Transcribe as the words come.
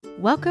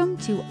Welcome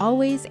to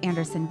Always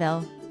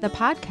Andersonville, the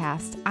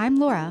podcast. I'm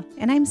Laura.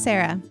 And I'm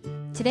Sarah.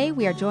 Today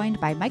we are joined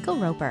by Michael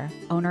Roper,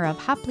 owner of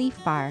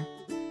Hopleaf Bar.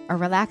 A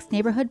relaxed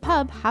neighborhood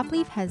pub,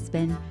 Hopleaf has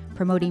been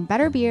promoting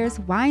better beers,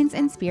 wines,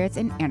 and spirits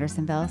in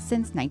Andersonville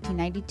since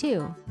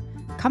 1992.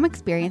 Come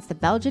experience the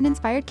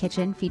Belgian-inspired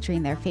kitchen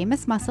featuring their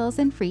famous mussels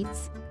and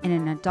frites in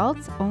an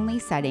adults-only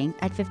setting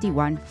at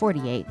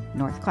 5148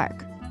 North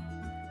Clark.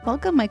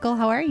 Welcome, Michael.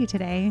 How are you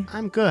today?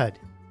 I'm good.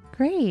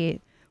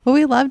 Great. Well,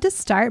 we'd love to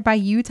start by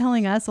you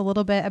telling us a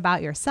little bit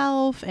about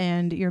yourself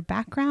and your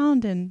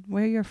background and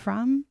where you're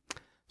from.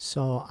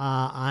 So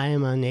I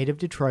am a native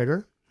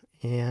Detroiter,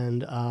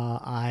 and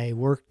I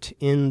worked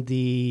in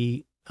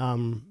the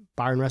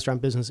bar and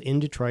restaurant business in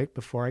Detroit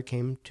before I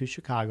came to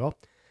Chicago.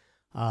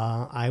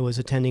 I was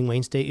attending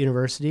Wayne State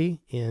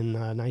University in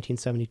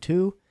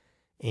 1972,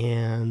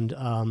 and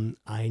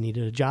I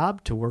needed a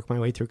job to work my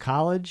way through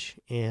college,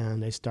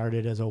 and I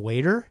started as a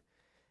waiter.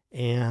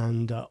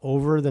 And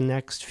over the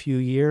next few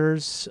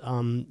years,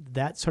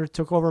 that sort of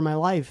took over my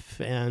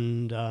life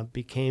and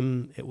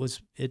became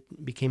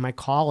my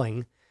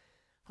calling.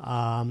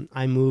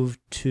 I moved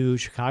to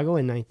Chicago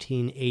in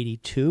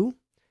 1982,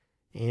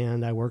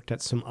 and I worked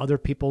at some other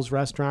people's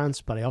restaurants,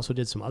 but I also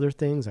did some other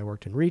things. I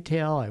worked in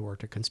retail. I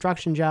worked a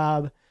construction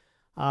job.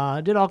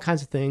 Did all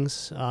kinds of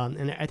things,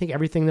 and I think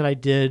everything that I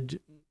did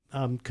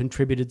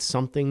contributed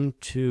something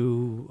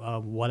to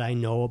what I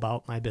know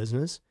about my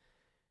business.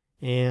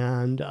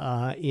 And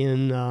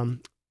in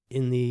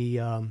the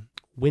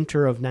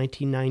winter of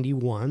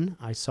 1991,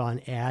 I saw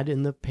an ad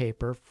in the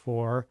paper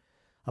for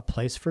a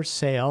place for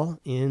sale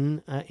in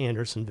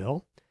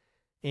Andersonville,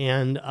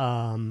 and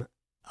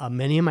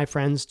many of my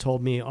friends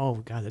told me,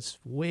 "Oh God, that's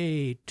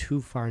way too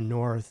far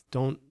north.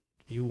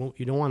 You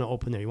don't want to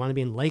open there. You want to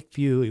be in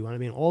Lakeview. You want to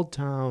be in Old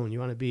Town. You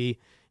want to be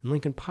in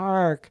Lincoln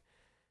Park."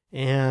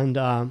 And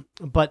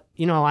but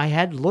I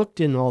had looked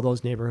in all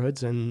those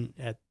neighborhoods, and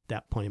at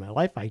that point in my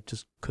life, I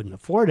just couldn't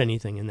afford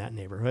anything in that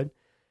neighborhood.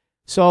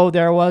 So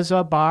there was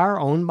a bar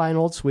owned by an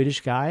old Swedish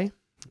guy,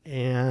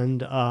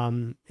 and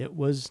it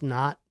was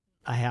not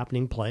a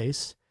happening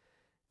place,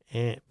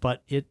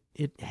 but it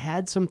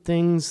had some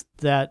things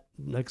that,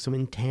 like some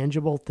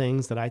intangible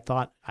things that I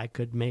thought I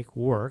could make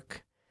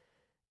work.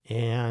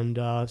 And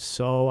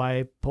so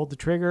I pulled the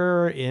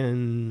trigger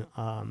in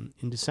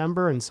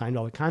December and signed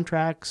all the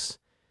contracts.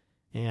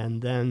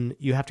 And then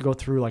you have to go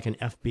through like an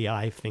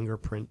FBI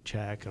fingerprint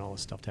check and all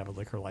this stuff to have a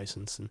liquor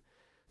license. And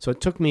so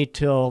it took me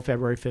till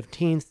February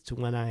 15th to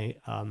when I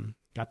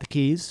got the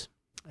keys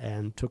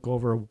and took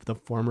over the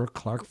former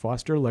Clark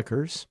Foster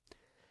Liquors.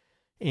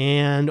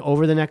 And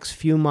over the next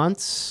few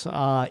months,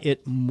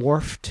 it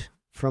morphed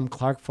from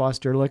Clark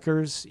Foster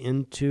Liquors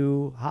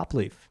into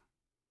Hopleaf.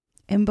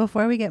 And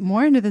before we get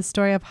more into the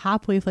story of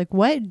Hopleaf, like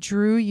what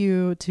drew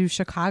you to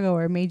Chicago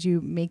or made you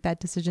make that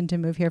decision to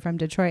move here from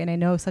Detroit? And I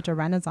know such a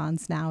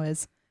renaissance now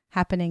is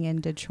happening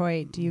in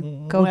Detroit. Do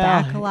you go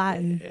back a lot?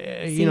 And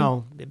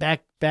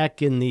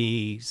back in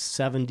the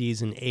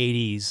 70s and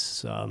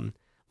 80s,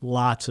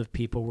 lots of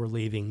people were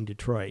leaving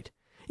Detroit.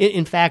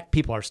 In fact,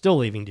 people are still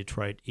leaving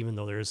Detroit, even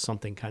though there is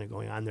something kind of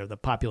going on there. The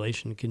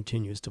population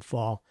continues to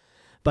fall.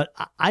 But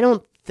I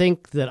don't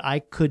think that I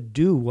could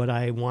do what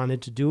I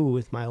wanted to do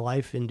with my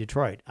life in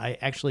Detroit. I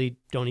actually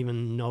don't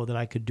even know that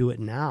I could do it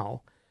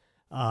now.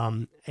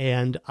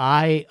 And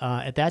I,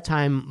 at that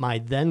time, my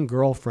then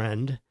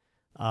girlfriend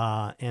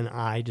and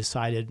I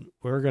decided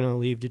we're going to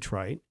leave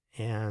Detroit.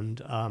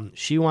 And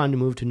she wanted to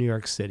move to New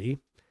York City.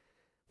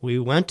 We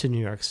went to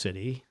New York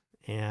City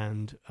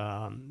and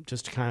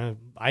just kind of,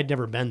 I'd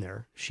never been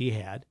there. She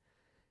had.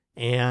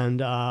 And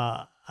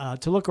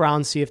to look around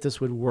and see if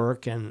this would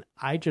work. And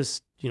I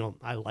just,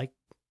 I like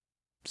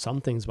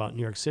some things about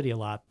New York City a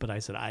lot, but I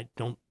said, I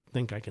don't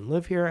think I can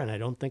live here, and I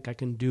don't think I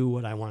can do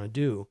what I want to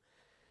do.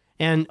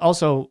 And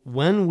also,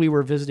 when we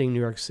were visiting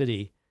New York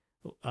City,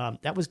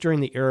 that was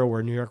during the era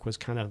where New York was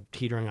kind of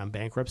teetering on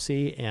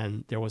bankruptcy,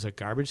 and there was a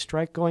garbage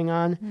strike going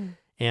on.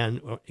 And,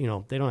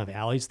 they don't have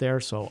alleys there,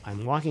 so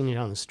I'm walking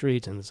down the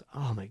street, and it's,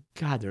 oh my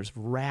God, there's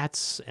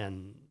rats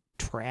and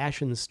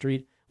trash in the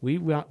street. We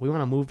want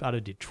to move out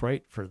of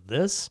Detroit for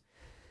this.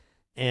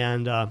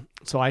 And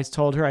so I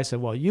told her, I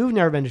said, well, you've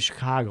never been to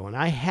Chicago. And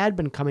I had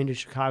been coming to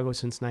Chicago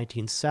since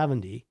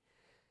 1970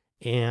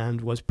 and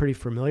was pretty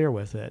familiar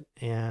with it.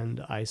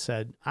 And I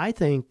said, I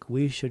think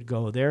we should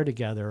go there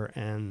together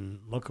and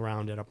look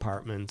around at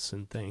apartments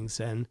and things.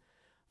 And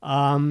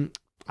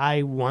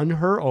I won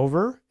her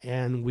over,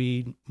 and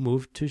we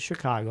moved to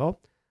Chicago.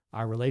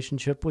 Our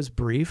relationship was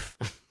brief.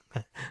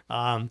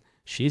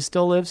 She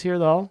still lives here,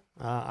 though.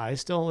 I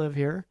still live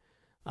here.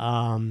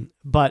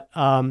 But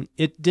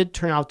it did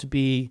turn out to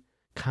be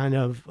kind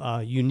of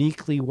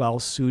uniquely well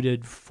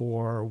suited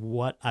for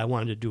what I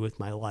wanted to do with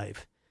my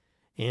life.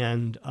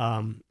 And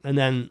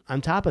then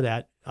on top of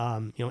that,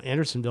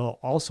 Andersonville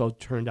also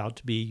turned out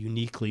to be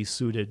uniquely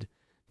suited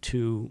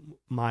to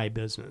my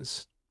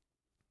business.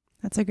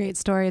 That's a great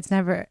story.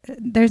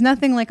 There's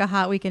nothing like a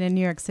hot weekend in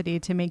New York City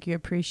to make you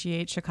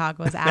appreciate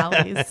Chicago's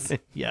alleys.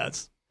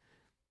 Yes.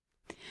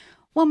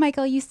 Well,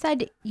 Michael, you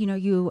said,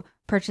 you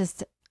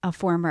purchased a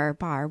former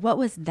bar. What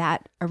was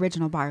that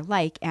original bar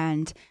like,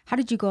 and how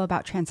did you go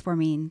about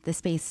transforming the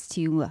space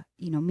to,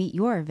 meet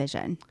your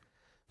vision?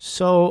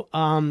 So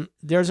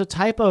there's a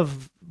type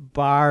of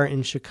bar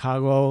in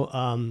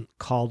Chicago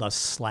called a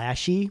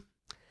slashy.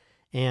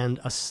 And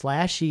a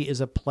slashy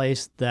is a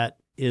place that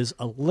is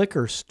a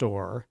liquor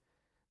store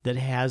that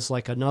has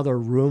like another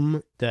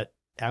room that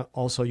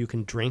also you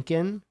can drink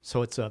in.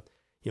 So it's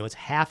it's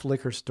half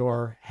liquor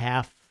store,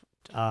 half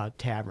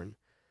tavern.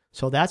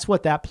 So that's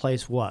what that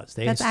place was.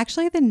 That's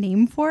actually the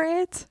name for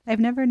it? I've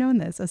never known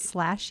this. A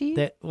slashy?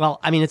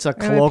 It's a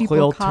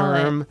colloquial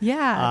term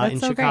in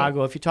so Chicago.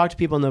 Great. If you talk to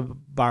people in the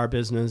bar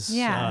business, it's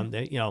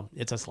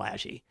a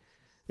slashy.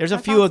 There's a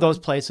few of those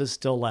places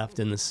still left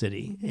in the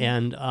city. Mm-hmm.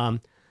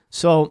 And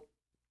so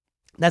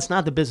that's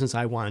not the business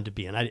I wanted to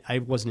be in. I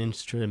wasn't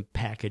interested in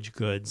packaged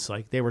goods.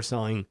 Like they were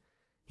selling,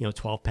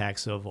 12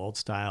 packs of old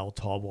style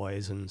tall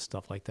boys and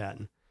stuff like that.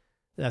 And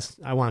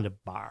I wanted a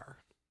bar.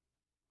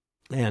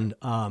 And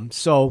one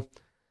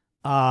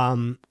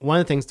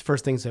of the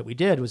first things that we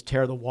did was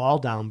tear the wall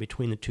down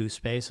between the two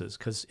spaces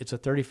because it's a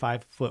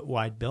 35-foot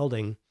wide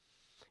building.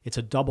 It's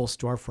a double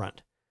storefront.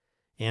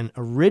 And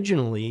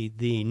originally,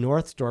 the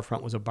north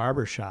storefront was a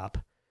barber shop,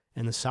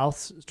 and the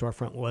south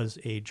storefront was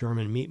a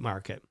German meat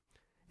market.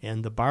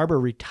 And the barber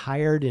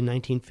retired in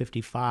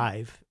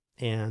 1955,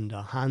 and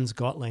Hans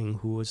Gottling,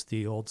 who was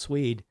the old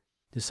Swede,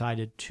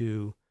 decided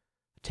to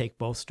take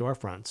both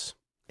storefronts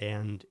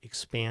and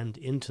expand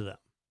into them.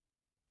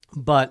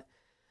 But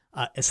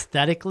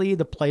aesthetically,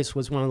 the place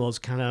was one of those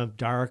kind of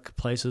dark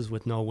places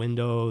with no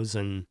windows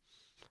and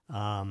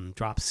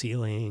drop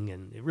ceiling,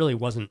 and it really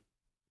wasn't.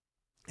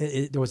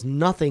 There was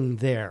nothing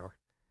there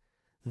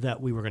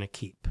that we were going to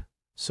keep.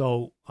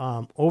 So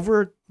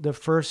over the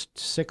first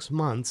 6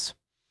 months,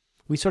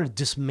 we sort of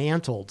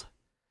dismantled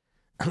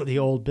the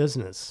old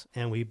business,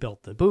 and we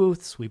built the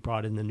booths. We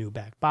brought in the new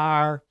back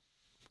bar.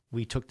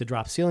 We took the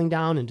drop ceiling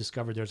down and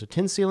discovered there's a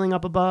tin ceiling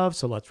up above,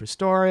 so let's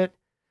restore it.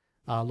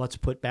 Let's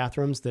put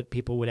bathrooms that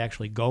people would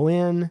actually go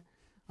in.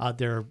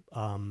 The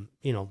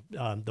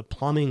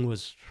plumbing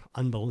was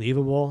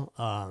unbelievable.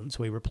 So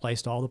we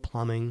replaced all the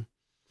plumbing.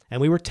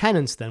 And we were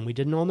tenants then. We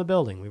didn't own the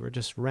building. We were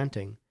just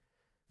renting.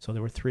 So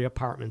there were 3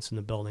 apartments in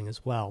the building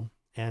as well.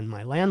 And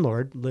my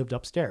landlord lived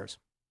upstairs.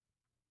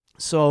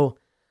 So,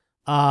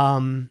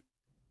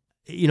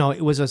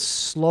 it was a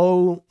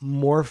slow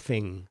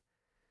morphing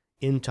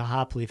into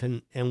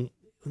Hopleaf. And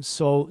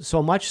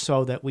so much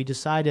so that we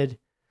decided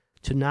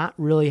to not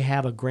really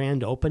have a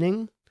grand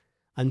opening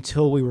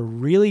until we were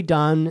really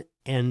done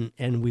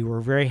and we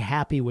were very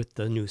happy with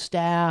the new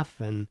staff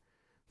and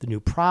the new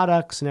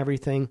products and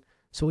everything.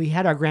 So we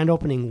had our grand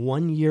opening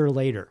 1 year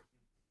later.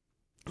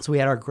 So we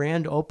had our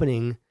grand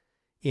opening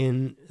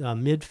in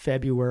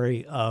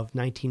mid-February of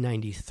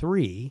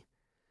 1993,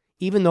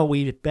 even though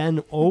we'd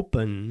been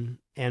open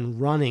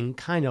and running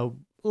kind of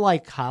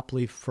like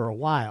Hopleaf for a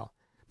while.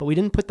 But we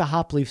didn't put the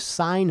Hopleaf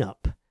sign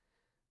up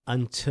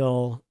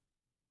until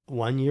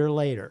 1 year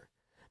later,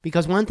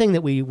 because one thing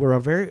that we were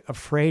very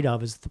afraid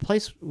of is the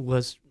place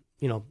was,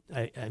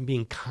 I'm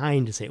being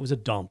kind to say, it was a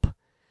dump,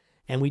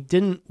 and we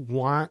didn't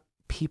want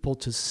people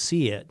to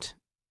see it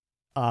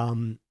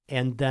and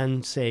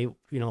then say,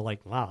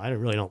 wow, I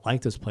really don't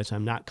like this place.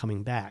 I'm not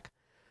coming back.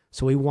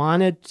 So we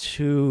wanted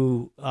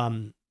to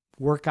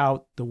work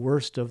out the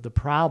worst of the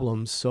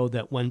problems so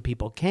that when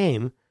people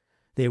came,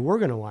 they were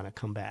going to want to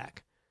come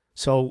back.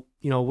 So,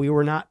 we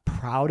were not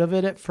proud of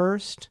it at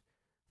first.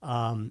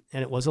 And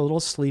it was a little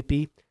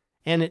sleepy,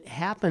 and it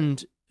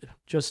happened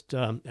just,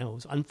 it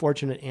was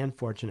unfortunate and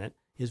fortunate,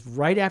 is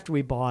right after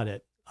we bought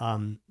it,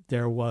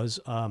 there was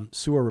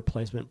sewer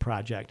replacement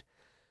project,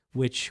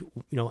 which,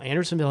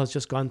 Andersonville has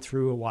just gone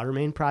through a water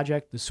main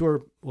project. The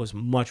sewer was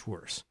much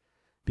worse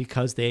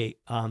because the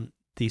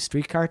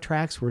streetcar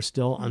tracks were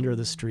still under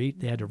the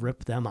street. They had to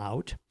rip them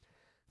out.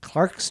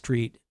 Clark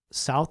Street,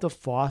 south of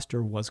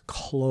Foster, was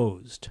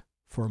closed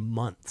for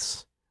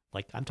months.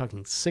 Like, I'm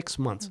talking 6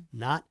 months,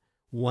 not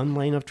 1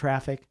 lane of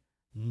traffic,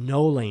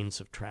 no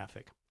lanes of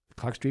traffic.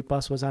 Clark Street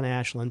bus was on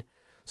Ashland.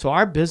 So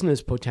our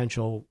business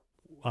potential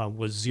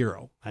was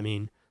zero.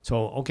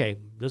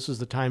 This was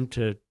the time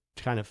to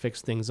kind of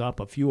fix things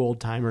up. A few old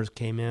timers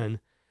came in,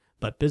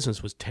 but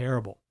business was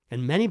terrible.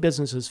 And many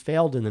businesses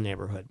failed in the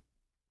neighborhood.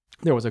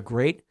 There was a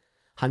great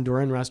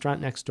Honduran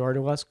restaurant next door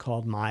to us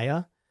called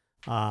Maya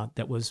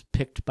that was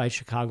picked by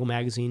Chicago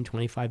Magazine,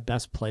 25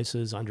 best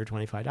places under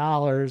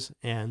 $25,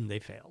 and they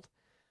failed.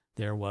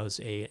 There was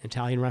an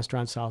Italian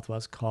restaurant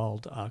southwest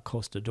called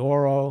Costa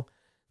d'Oro.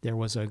 There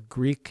was a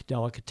Greek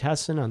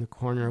delicatessen on the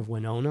corner of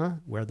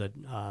Winona where the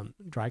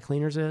dry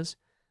cleaners is.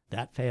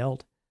 That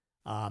failed.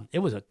 It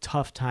was a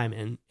tough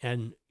time.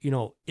 And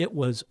it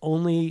was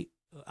only,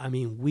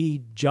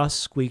 we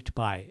just squeaked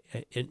by.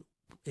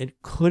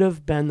 It could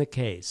have been the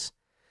case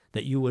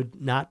that you would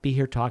not be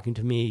here talking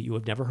to me. You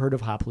have never heard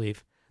of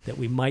Hopleaf, that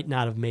we might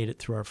not have made it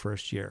through our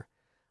first year.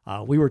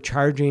 We were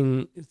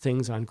charging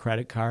things on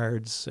credit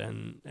cards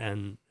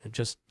and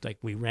just like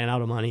we ran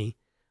out of money.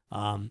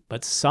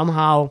 But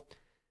somehow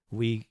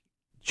we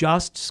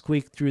just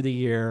squeaked through the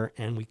year,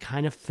 and we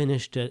kind of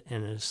finished it,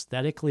 and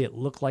aesthetically it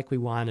looked like we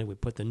wanted. We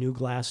put the new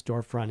glass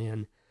storefront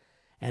in,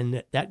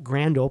 and that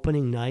grand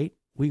opening night,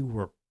 we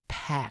were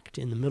packed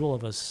in the middle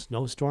of a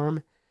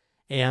snowstorm,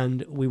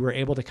 and we were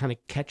able to kind of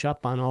catch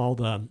up on all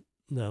the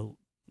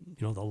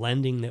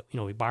lending that,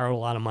 we borrowed a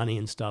lot of money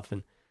and stuff,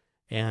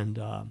 and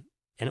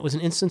it was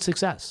an instant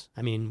success.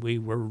 I mean, we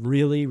were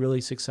really,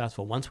 really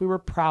successful. Once we were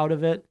proud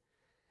of it,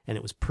 and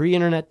it was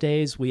pre-internet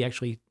days, we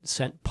actually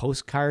sent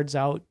postcards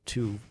out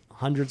to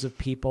hundreds of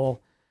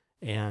people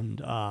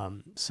and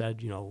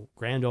said,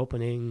 grand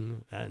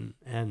opening,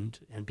 and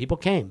people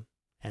came,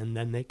 and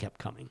then they kept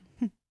coming.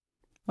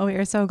 Well, we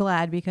are so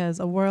glad, because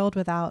a world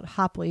without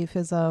Hopleaf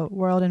is a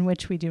world in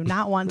which we do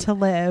not want to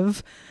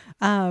live.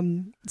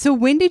 So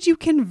when did you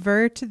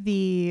convert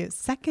the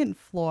second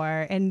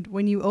floor? And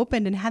when you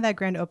opened and had that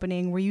grand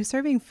opening, were you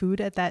serving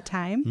food at that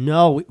time?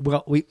 No,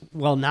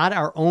 well, not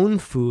our own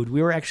food.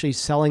 We were actually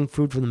selling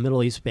food from the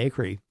Middle East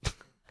Bakery.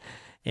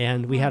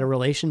 And we had a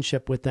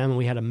relationship with them, and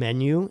we had a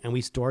menu, and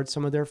we stored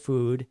some of their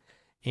food,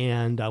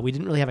 and we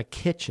didn't really have a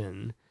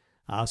kitchen.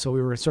 So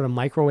we were sort of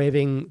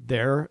microwaving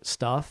their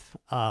stuff,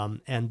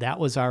 and that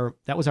was our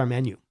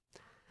menu,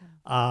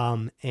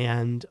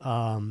 and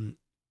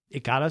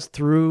it got us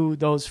through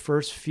those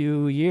first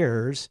few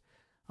years.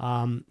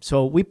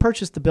 So we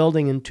purchased the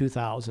building in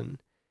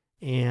 2000,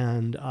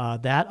 and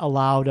that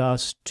allowed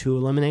us to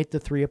eliminate the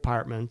 3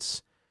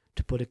 apartments,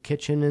 to put a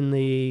kitchen in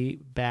the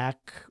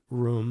back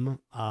room,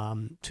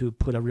 to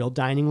put a real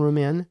dining room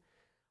in,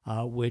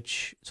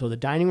 so the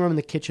dining room and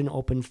the kitchen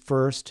opened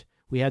first.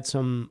 We had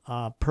some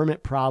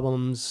permit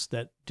problems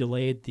that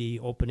delayed the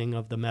opening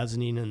of the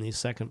mezzanine and the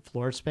second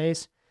floor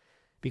space,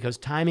 because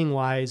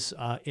timing-wise,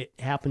 it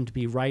happened to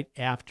be right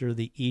after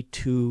the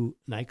E2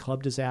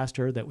 nightclub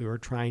disaster that we were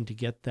trying to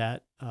get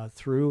that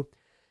through.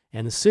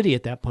 And the city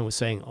at that point was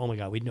saying, oh my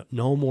God, we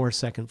no more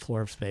second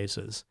floor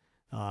spaces.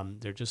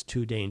 They're just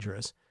too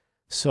dangerous.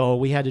 So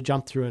we had to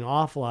jump through an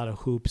awful lot of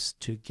hoops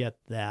to get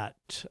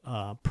that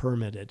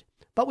permitted.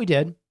 But we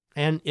did,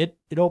 and it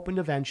opened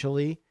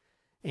eventually.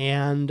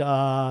 And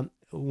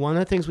one of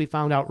the things we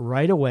found out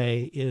right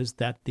away is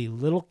that the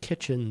little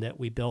kitchen that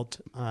we built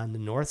on the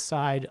north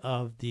side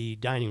of the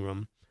dining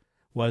room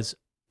was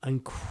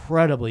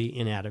incredibly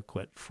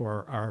inadequate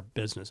for our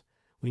business.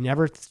 We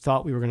never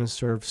thought we were going to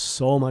serve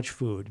so much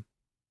food.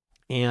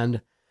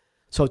 And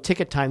so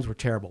ticket times were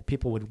terrible.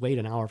 People would wait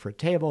an hour for a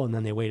table, and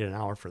then they waited an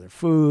hour for their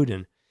food.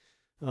 And,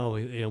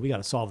 we got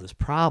to solve this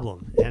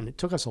problem. And it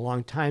took us a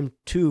long time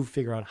to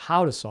figure out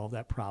how to solve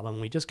that problem.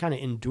 We just kind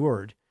of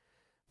endured.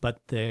 But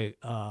we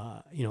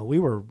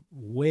were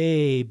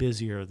way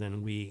busier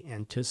than we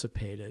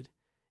anticipated,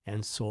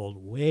 and sold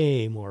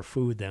way more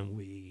food than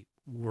we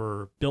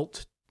were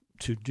built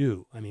to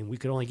do. I mean, we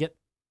could only get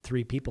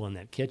 3 people in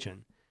that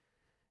kitchen.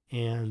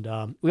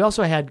 And we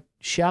also had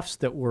chefs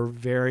that were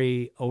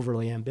very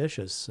overly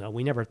ambitious.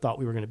 We never thought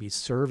we were going to be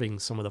serving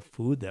some of the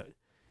food that,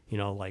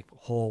 like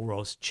whole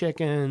roast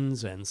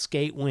chickens and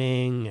skate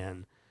wing,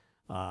 and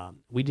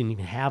we didn't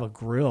even have a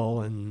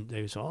grill, and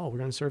they said, we're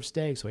going to serve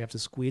steak, so we have to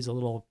squeeze a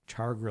little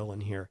char grill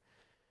in here.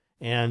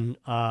 And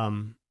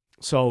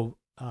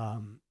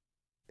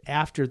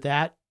after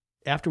that,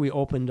 after we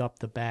opened up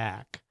the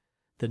back,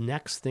 the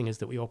next thing is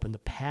that we opened the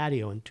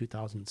patio in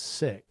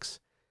 2006.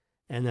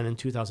 And then in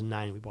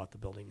 2009, we bought the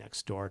building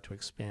next door to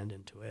expand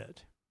into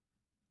it.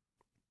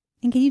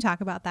 And can you talk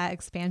about that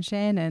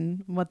expansion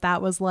and what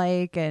that was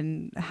like,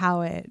 and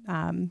how it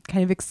kind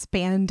of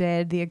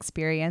expanded the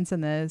experience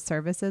and the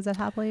services at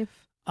Hopleaf?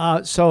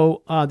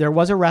 So there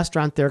was a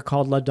restaurant there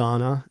called La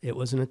Donna. It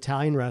was an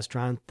Italian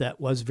restaurant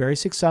that was very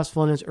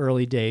successful in its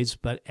early days,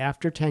 but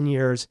after 10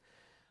 years,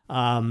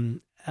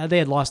 they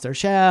had lost their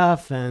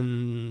chef,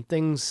 and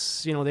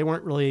things, they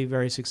weren't really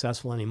very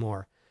successful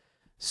anymore.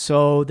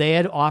 So they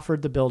had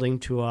offered the building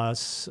to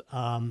us.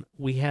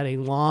 We had a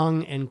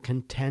long and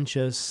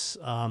contentious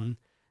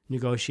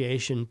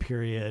negotiation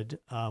period,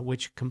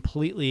 which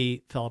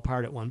completely fell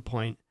apart at one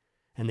point,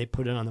 and they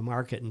put it on the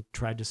market and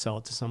tried to sell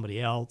it to somebody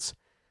else.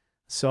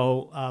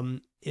 So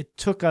it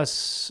took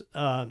us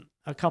a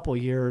couple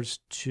years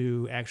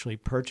to actually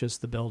purchase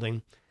the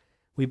building.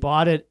 We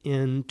bought it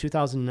in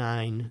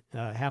 2009,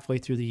 halfway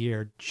through the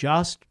year,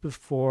 just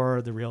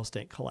before the real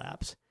estate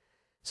collapse.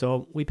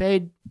 So we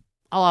paid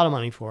a lot of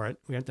money for it.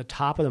 We were at the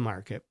top of the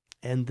market.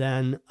 And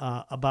then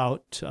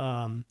about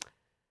a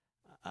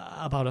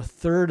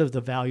third of the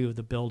value of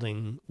the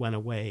building went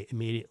away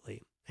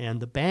immediately.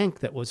 And the bank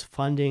that was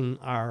funding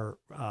our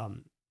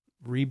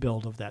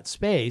rebuild of that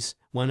space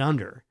went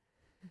under.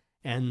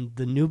 And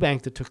the new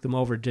bank that took them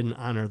over didn't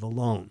honor the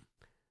loan.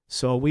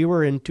 So we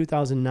were in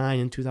 2009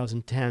 and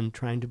 2010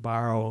 trying to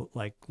borrow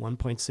like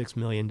 $1.6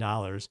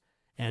 million,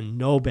 and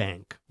no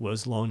bank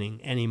was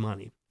loaning any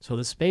money. So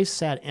the space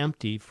sat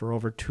empty for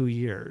over 2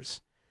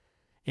 years.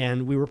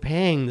 And we were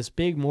paying this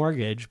big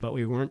mortgage, but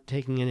we weren't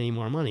taking in any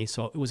more money.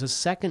 So it was a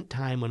second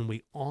time when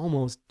we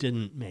almost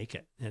didn't make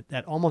it.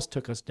 That almost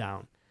took us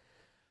down.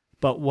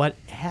 But what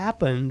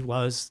happened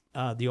was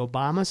the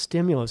Obama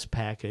stimulus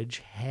package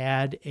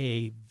had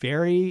a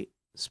very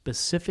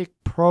specific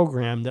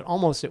program that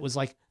almost it was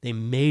like they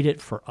made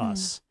it for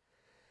us.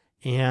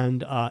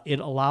 And it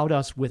allowed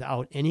us,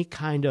 without any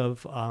kind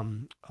of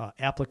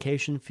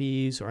application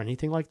fees or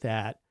anything like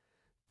that,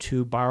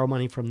 to borrow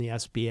money from the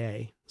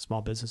SBA,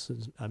 Small Business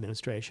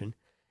Administration.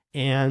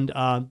 And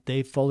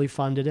they fully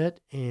funded it.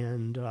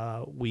 And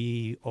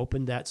we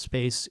opened that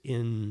space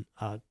in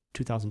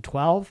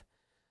 2012.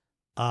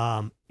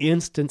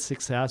 Instant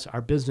success.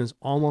 Our business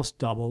almost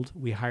doubled.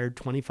 We hired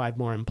 25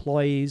 more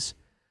employees.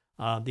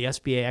 The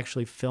SBA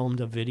actually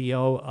filmed a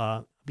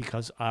video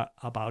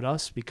about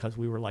us because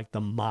we were like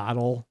the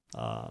model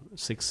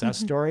success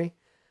story.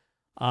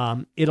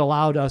 It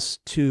allowed us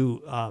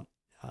to,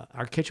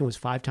 our kitchen was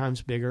 5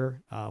 times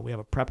bigger. We have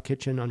a prep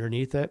kitchen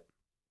underneath it.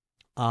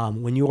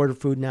 When you order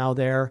food now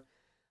there,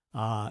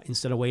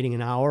 instead of waiting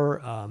an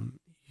hour,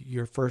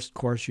 your first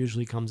course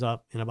usually comes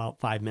up in about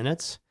 5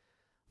 minutes.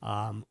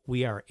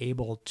 We are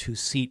able to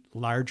seat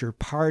larger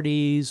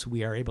parties.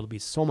 We are able to be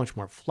so much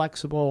more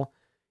flexible.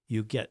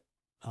 You get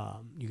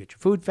your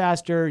food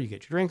faster, you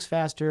get your drinks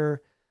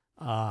faster.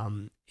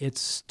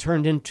 It's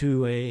turned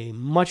into a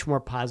much more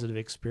positive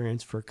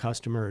experience for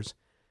customers.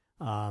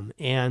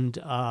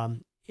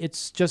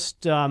 It's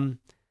just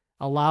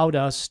allowed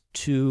us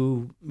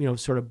to,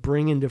 sort of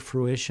bring into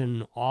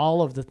fruition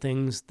all of the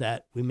things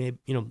that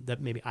that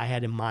maybe I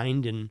had in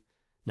mind in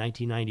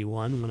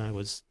 1991 when I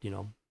was,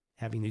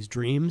 having these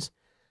dreams.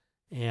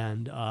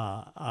 And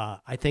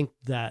I think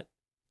that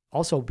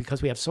also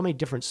because we have so many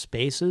different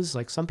spaces,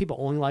 like some people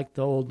only like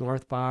the Old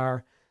North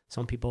Bar,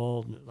 some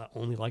people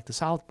only like the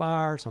South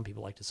Bar, some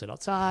people like to sit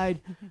outside,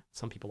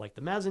 some people like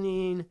the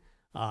mezzanine.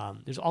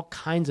 There's all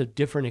kinds of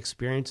different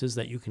experiences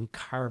that you can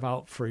carve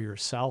out for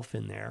yourself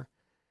in there.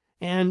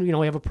 And,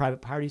 we have a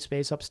private party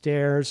space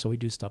upstairs, so we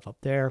do stuff up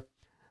there.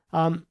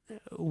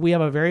 We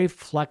have a very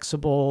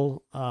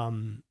flexible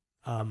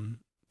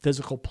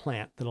physical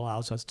plant that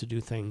allows us to do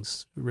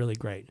things really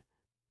great.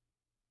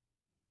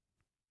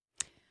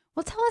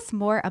 Well, tell us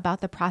more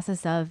about the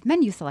process of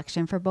menu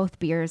selection for both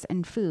beers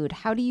and food.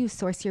 How do you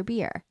source your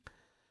beer?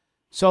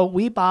 So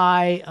we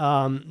buy,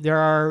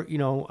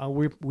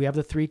 we have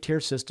the 3-tier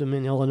system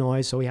in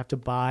Illinois, so we have to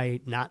buy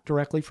not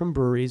directly from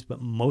breweries,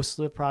 but most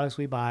of the products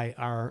we buy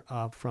are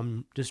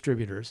from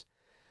distributors.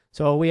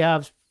 So we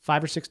have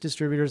 5 or 6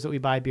 distributors that we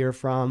buy beer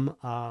from.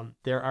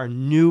 There are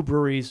new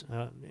breweries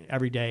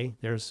every day.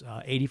 There's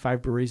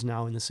 85 breweries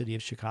now in the city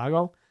of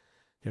Chicago.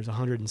 There's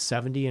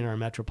 170 in our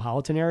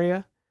metropolitan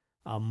area.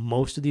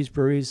 Most of these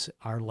breweries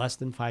are less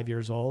than 5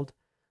 years old.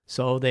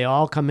 So they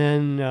all come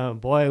in,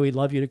 boy, we'd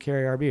love you to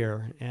carry our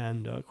beer.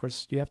 And of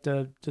course, you have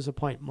to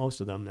disappoint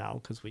most of them now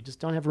because we just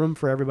don't have room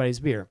for everybody's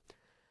beer.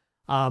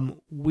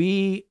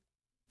 We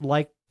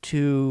like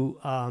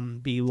to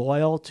be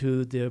loyal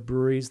to the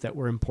breweries that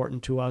were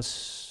important to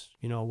us,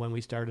 when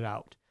we started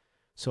out.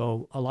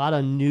 So a lot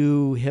of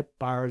new hip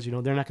bars,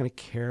 they're not going to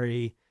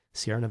carry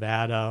Sierra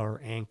Nevada or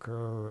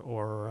Anchor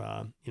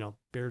or,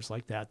 beers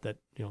like that,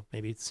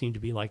 maybe seem to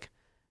be like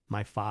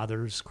my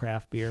father's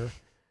craft beer.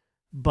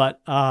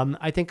 But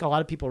I think a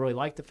lot of people really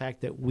like the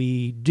fact that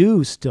we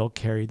do still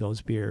carry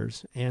those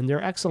beers, and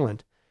they're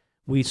excellent.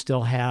 We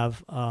still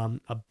have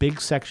a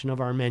big section of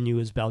our menu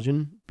is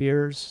Belgian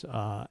beers,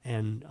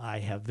 and I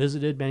have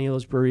visited many of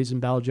those breweries in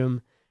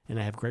Belgium, and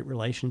I have great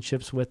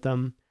relationships with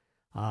them.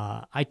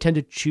 I tend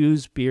to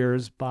choose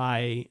beers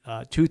by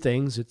 2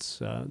 things. It's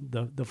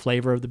the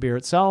flavor of the beer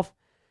itself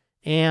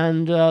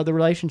and the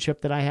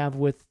relationship that I have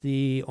with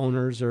the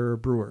owners or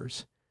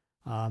brewers.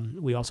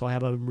 We also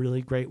have a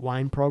really great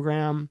wine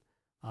program.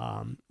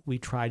 We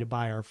try to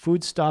buy our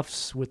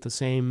foodstuffs with the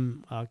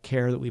same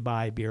care that we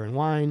buy beer and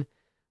wine.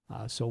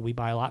 So we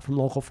buy a lot from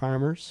local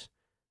farmers.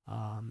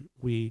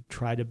 We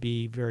try to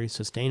be very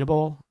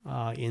sustainable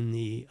in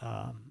the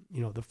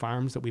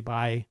farms that we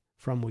buy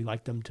from. We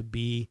like them to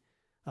be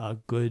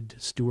good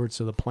stewards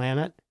of the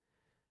planet.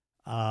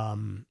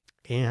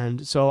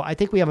 And so I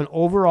think we have an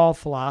overall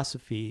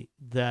philosophy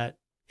that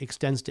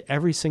extends to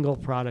every single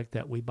product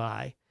that we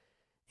buy.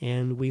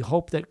 And we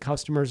hope that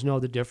customers know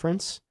the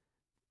difference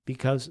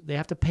because they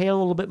have to pay a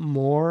little bit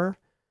more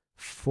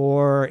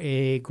for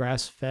a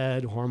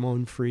grass-fed,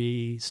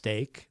 hormone-free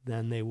steak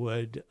than they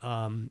would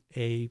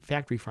a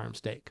factory farm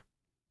steak.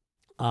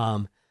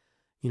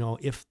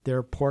 If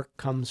their pork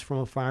comes from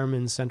a farm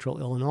in central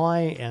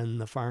Illinois and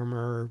the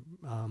farmer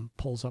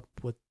pulls up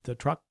with the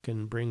truck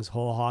and brings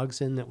whole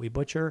hogs in that we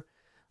butcher,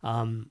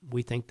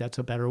 we think that's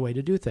a better way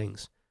to do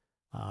things.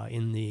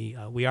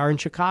 We are in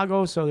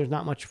Chicago, so there's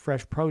not much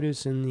fresh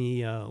produce in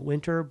the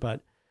winter,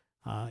 but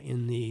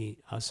in the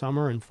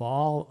summer and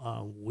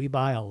fall, we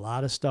buy a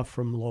lot of stuff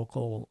from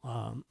local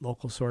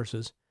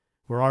sources.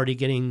 We're already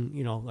getting,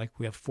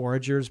 we have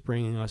foragers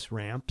bringing us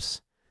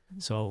ramps.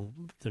 So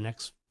the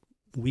next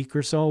week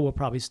or so, we'll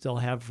probably still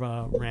have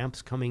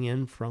ramps coming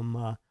in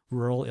from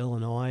rural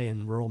Illinois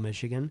and rural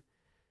Michigan.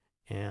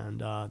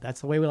 And that's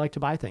the way we like to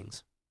buy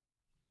things.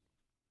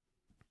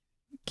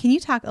 Can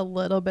you talk a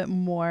little bit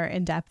more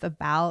in depth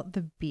about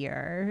the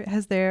beer?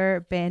 Has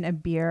there been a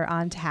beer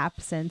on tap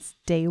since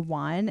day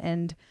one?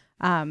 And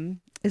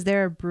Is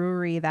there a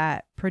brewery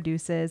that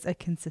produces a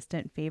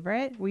consistent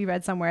favorite? We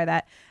read somewhere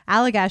that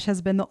Allagash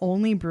has been the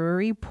only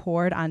brewery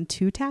poured on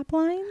 2 tap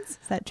lines.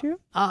 Is that true?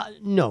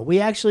 No, we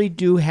actually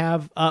do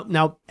have,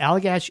 now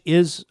Allagash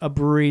is a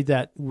brewery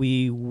that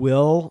we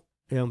will,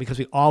 because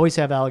we always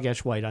have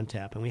Allagash White on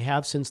tap, and we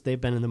have since they've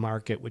been in the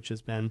market, which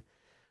has been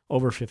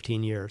over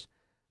 15 years.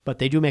 But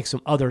they do make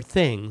some other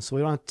things, so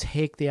we want to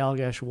take the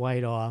Allagash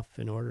White off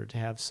in order to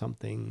have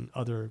something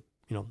other,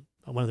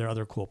 one of their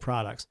other cool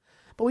products.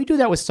 But we do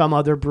that with some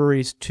other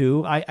breweries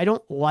too. I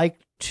don't like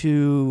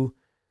to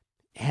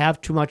have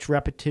too much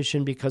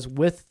repetition because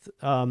with,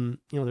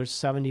 there's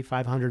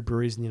 7,500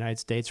 breweries in the United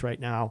States right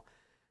now.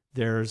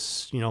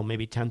 There's,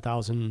 maybe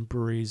 10,000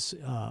 breweries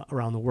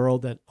around the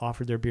world that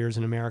offer their beers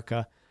in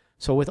America.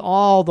 So with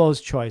all those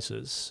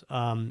choices,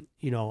 I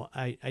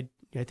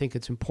think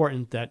it's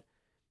important that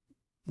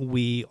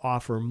we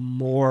offer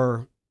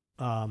more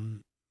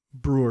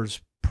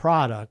brewers'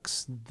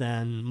 products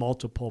than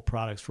multiple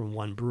products from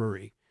one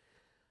brewery.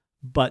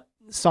 But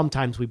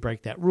sometimes we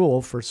break that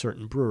rule for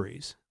certain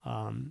breweries.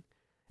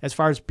 As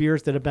far as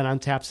beers that have been on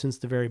tap since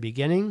the very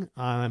beginning,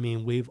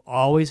 we've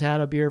always had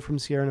a beer from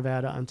Sierra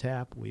Nevada on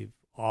tap. We've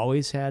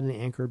always had an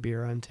Anchor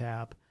beer on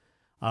tap.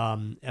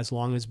 As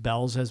long as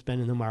Bell's has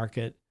been in the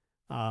market,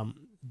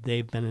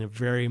 they've been a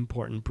very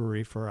important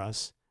brewery for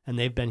us. And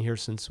they've been here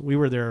since we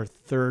were their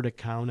 3rd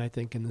account, I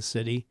think, in the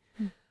city.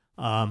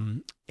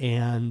 And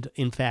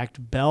in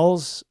fact,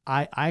 Bell's,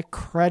 I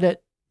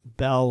credit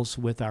Bell's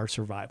with our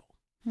survival.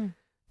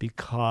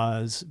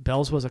 Because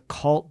Bell's was a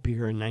cult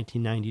beer in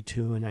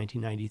 1992 and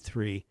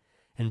 1993,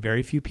 and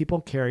very few people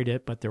carried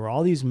it, but there were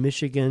all these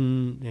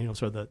Michigan,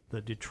 sort of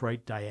the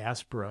Detroit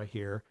diaspora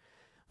here.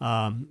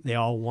 They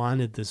all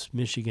wanted this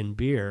Michigan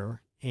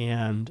beer,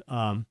 and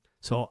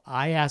so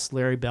I asked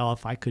Larry Bell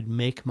if I could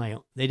make my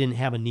own. They didn't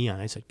have a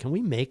neon. I said, can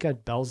we make a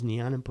Bell's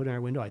neon and put it in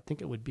our window? I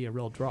think it would be a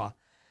real draw.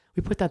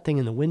 We put that thing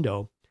in the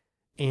window,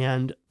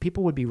 and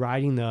people would be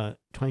riding the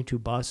 22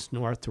 bus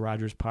north to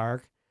Rogers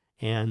Park,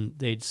 and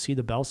they'd see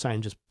the Bell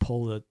sign, just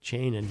pull the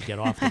chain and get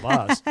off the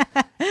bus.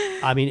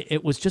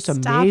 It was just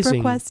amazing. Stop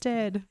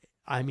requested.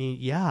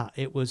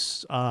 It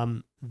was,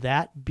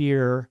 that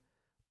beer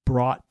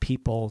brought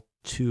people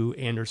to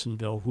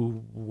Andersonville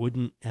who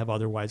wouldn't have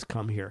otherwise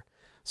come here.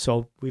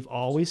 So we've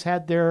always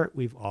had their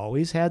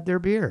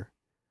beer.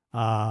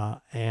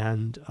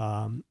 And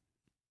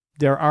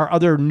there are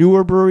other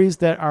newer breweries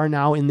that are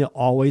now in the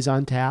always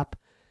on tap.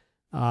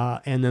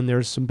 And then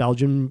there's some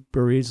Belgian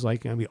breweries,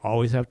 we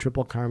always have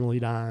Triple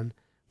Carmelite on.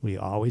 We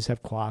always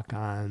have Kwak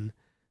on.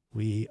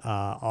 We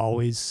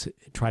always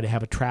try to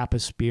have a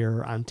Trappist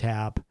beer on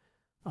tap.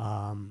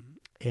 Those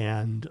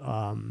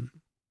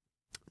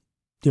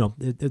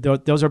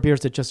are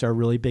beers that just are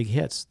really big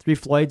hits. Three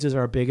Floyds is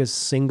our biggest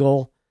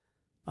single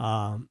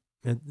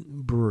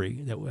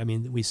brewery.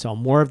 We sell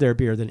more of their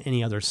beer than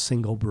any other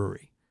single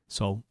brewery.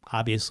 So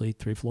obviously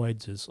Three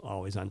Floyds is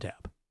always on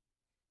tap.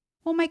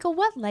 Well, Michael,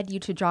 what led you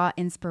to draw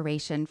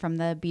inspiration from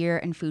the beer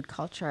and food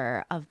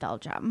culture of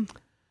Belgium?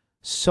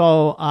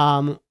 So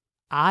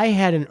I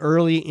had an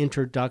early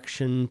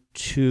introduction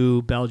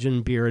to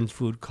Belgian beer and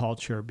food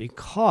culture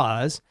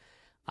because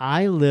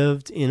I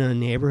lived in a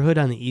neighborhood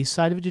on the east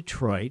side of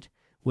Detroit,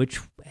 which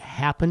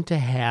happened to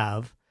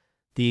have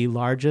the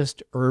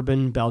largest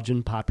urban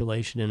Belgian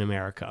population in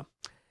America.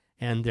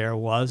 And there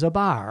was a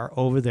bar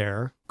over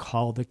there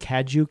called the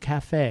Caju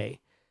Café,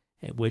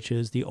 which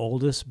is the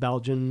oldest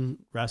Belgian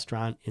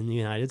restaurant in the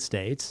United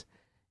States.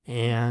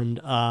 And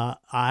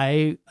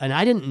I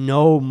didn't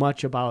know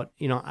much about,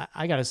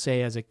 I got to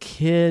say, as a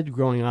kid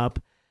growing up,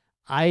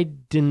 I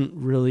didn't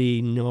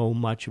really know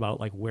much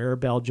about where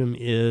Belgium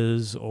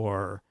is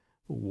or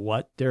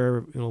what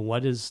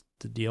is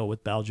the deal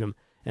with Belgium.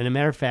 And a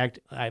matter of fact,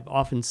 I've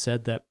often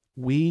said that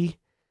we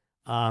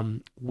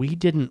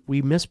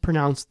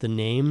mispronounced the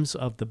names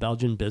of the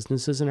Belgian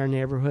businesses in our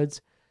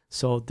neighborhoods.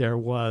 So there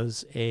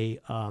was a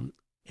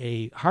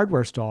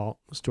hardware store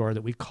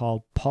that we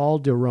called Paul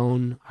de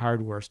Roon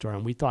Hardware Store,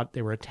 and we thought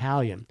they were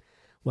Italian.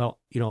 Well,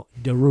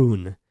 de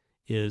Roon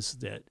is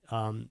that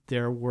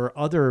there were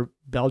other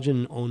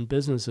Belgian-owned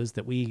businesses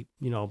that we,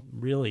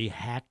 really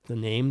hacked the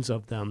names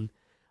of them,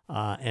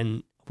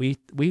 and we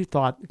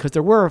thought, because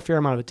there were a fair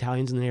amount of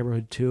Italians in the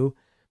neighborhood too,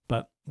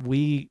 but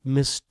we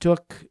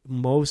mistook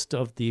most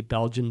of the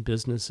Belgian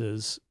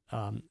businesses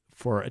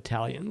for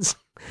Italians.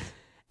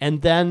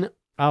 And then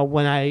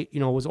when I,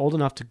 was old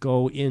enough to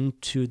go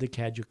into the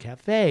Caju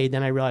Café,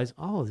 then I realized,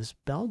 this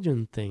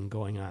Belgian thing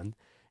going on.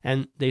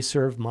 And they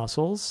served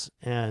mussels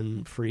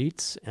and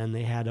frites, and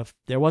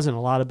there wasn't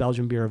a lot of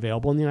Belgian beer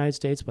available in the United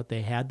States, but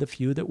they had the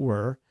few that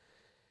were.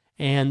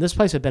 And this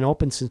place had been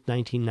open since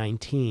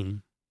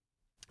 1919.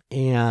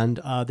 And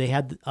they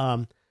had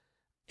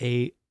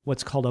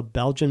what's called a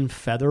Belgian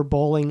feather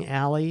bowling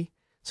alley.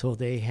 So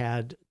they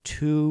had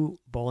 2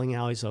 bowling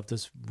alleys of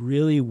this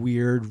really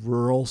weird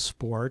rural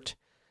sport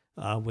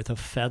with a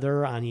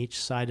feather on each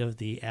side of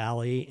the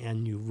alley,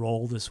 and you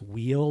roll this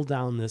wheel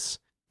down this.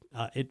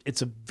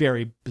 It's a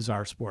very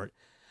bizarre sport.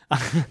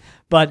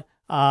 But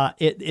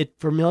it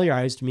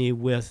familiarized me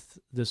with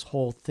this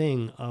whole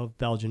thing of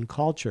Belgian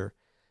culture.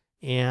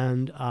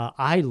 And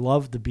I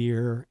love the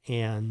beer.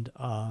 And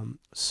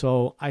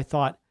so I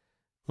thought,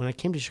 when I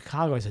came to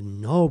Chicago, I said,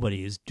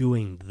 nobody is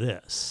doing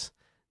this.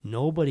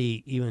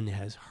 Nobody even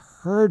has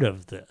heard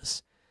of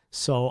this.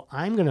 So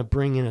I'm going to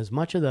bring in as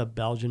much of the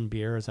Belgian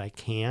beer as I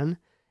can.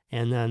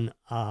 And then,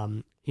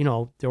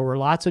 there were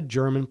lots of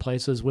German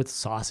places with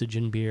sausage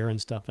and beer and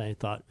stuff. And I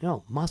thought,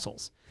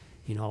 mussels.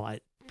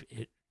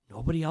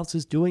 Nobody else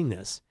is doing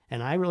this.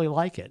 And I really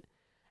like it.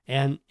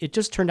 And it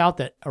just turned out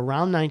that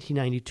around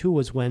 1992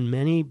 was when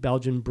many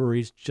Belgian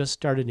breweries just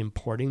started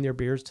importing their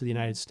beers to the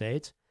United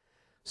States.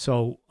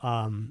 So,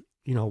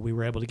 we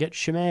were able to get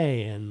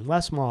Chimay and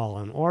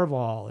Westmalle and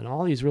Orval and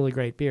all these really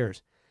great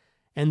beers.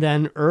 And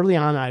then early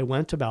on, I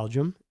went to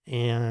Belgium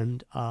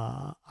and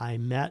I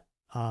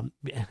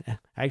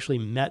actually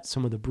met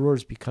some of the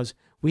brewers because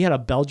we had a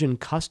Belgian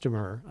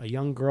customer, a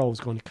young girl who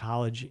was going to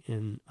college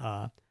in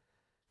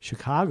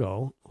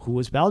Chicago who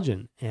was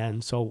Belgian.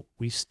 And so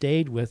we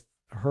stayed with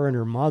her and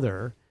her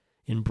mother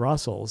in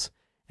Brussels.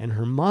 And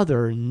her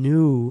mother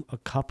knew a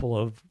couple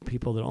of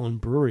people that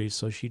owned breweries,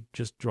 so she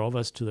just drove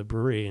us to the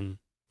brewery and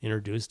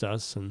introduced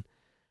us, and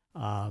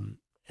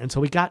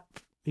so we got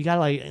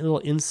like a little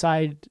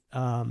inside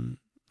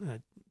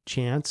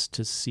chance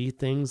to see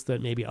things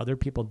that maybe other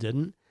people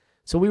didn't.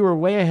 So we were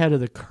way ahead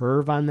of the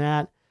curve on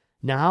that.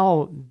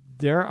 Now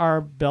there are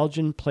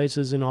Belgian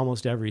places in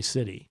almost every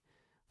city,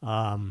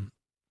 and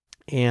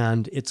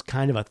it's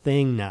kind of a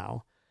thing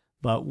now.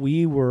 But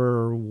we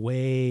were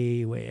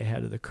way, way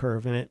ahead of the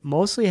curve. And it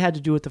mostly had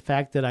to do with the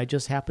fact that I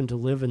just happened to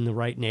live in the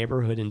right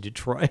neighborhood in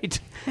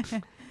Detroit.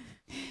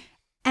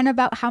 And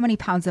about how many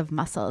pounds of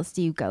mussels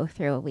do you go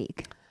through a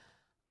week?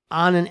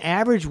 On an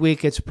average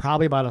week, it's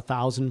probably about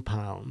 1,000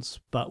 pounds.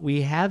 But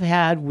we have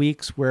had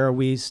weeks where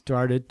we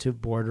started to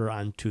border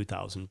on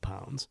 2,000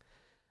 pounds.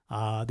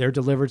 They're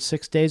delivered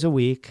 6 days a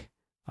week.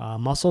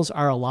 Mussels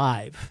are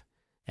alive,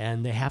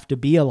 and they have to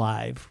be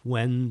alive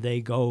when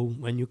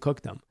you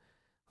cook them.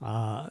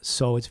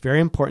 So it's very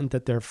important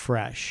that they're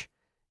fresh.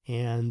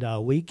 And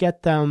we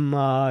get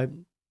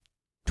them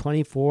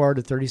 24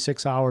 to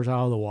 36 hours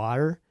out of the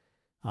water.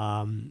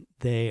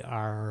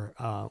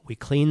 We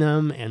clean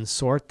them and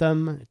sort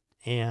them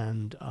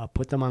and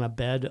put them on a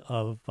bed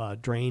of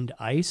drained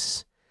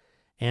ice.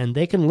 And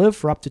they can live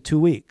for up to 2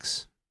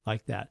 weeks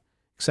like that,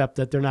 except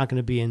that they're not going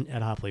to be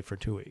at Hopleaf for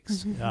 2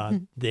 weeks.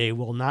 They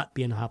will not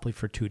be in Hopleaf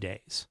for 2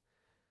 days.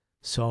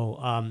 So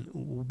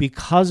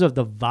because of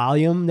the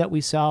volume that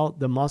we sell,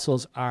 the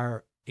mussels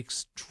are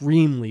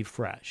extremely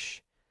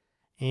fresh.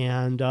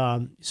 And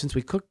since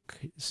we cook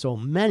so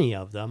many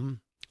of them,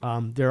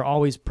 they're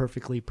always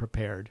perfectly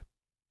prepared.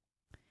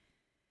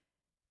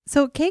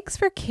 So Cakes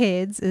for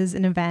Kids is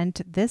an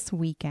event this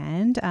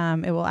weekend.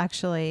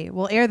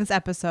 We'll air this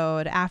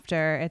episode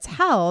after it's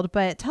held,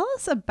 but tell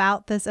us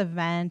about this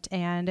event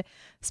and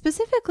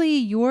specifically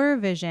your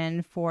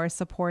vision for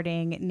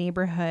supporting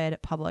neighborhood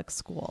public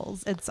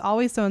schools. It's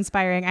always so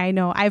inspiring. I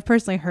know I've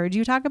personally heard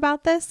you talk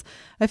about this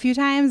a few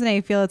times, and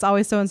I feel it's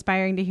always so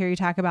inspiring to hear you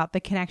talk about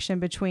the connection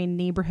between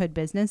neighborhood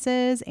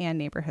businesses and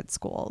neighborhood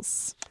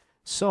schools.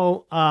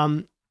 So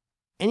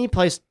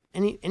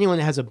anyone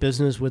that has a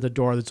business with a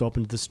door that's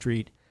open to the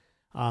street,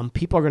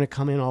 people are going to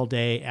come in all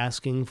day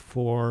asking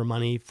for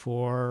money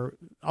for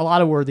a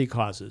lot of worthy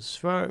causes,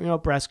 for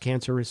breast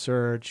cancer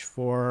research,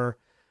 for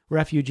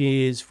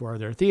refugees, for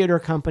their theater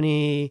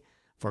company,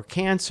 for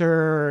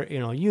cancer,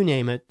 you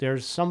name it.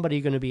 There's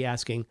somebody going to be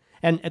asking.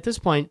 And at this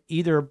point,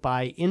 either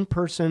by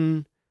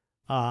in-person,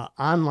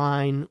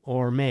 online,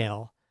 or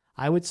mail,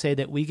 I would say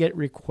that we get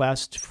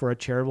requests for a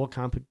charitable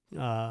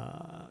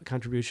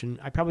contribution.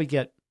 I probably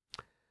get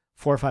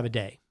 4 or 5 a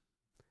day,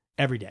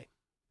 every day.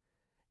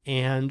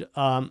 And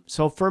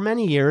so for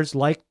many years,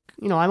 I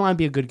want to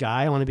be a good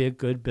guy. I want to be a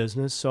good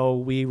business. So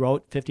we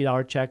wrote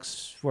 $50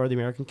 checks for the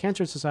American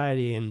Cancer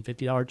Society and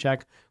 $50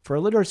 check for a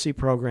literacy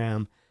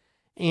program.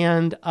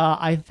 And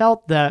I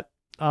felt that,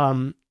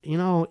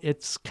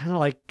 it's kind of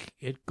like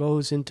it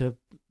goes into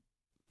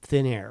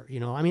thin air.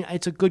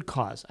 It's a good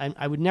cause.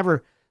 I would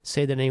never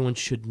say that anyone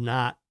should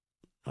not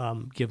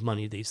give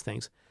money to these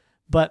things.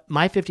 But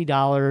my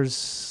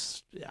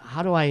 $50,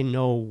 how do I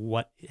know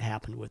what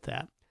happened with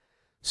that?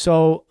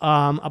 So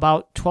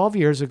about 12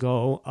 years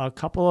ago, a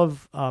couple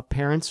of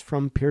parents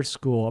from Pierce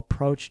School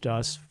approached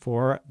us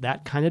for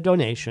that kind of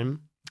donation.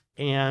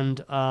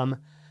 And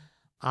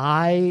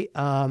I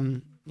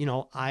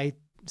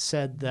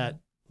said that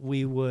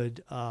we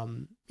would,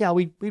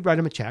 we'd write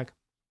them a check.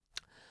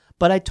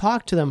 But I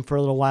talked to them for a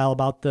little while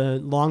about the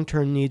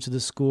long-term needs of the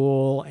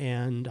school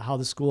and how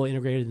the school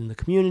integrated in the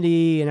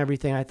community and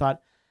everything. I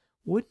thought,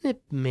 wouldn't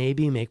it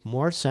maybe make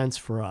more sense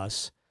for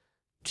us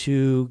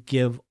to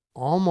give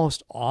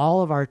almost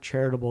all of our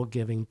charitable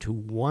giving to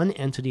one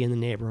entity in the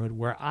neighborhood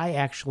where I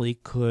actually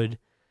could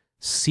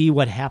see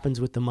what happens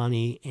with the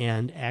money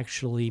and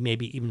actually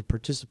maybe even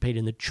participate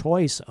in the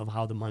choice of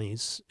how the money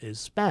is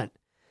spent?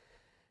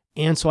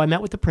 And so I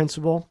met with the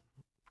principal,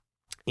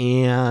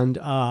 And,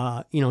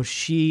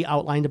 she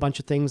outlined a bunch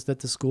of things that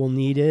the school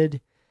needed.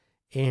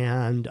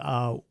 And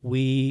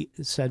we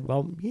said,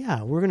 well,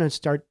 yeah, we're going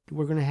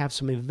to have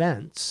some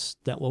events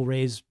that will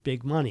raise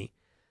big money.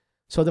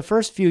 So the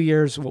first few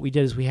years, what we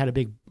did is we had a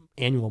big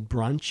annual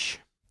brunch.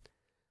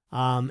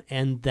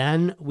 And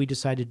then we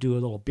decided to do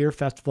a little beer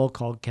festival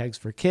called Kegs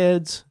for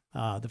Kids.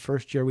 The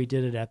first year we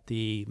did it at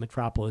the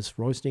Metropolis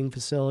Roasting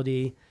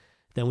Facility.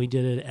 Then we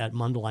did it at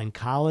Mundelein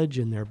College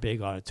in their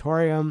big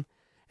auditorium.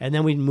 And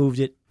then we moved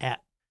it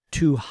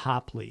to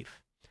Hopleaf.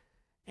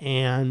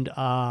 And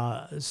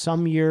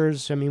some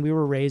years, we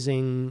were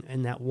raising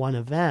in that one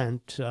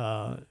event,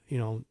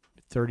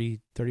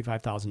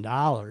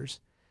 $35,000.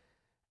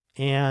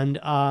 And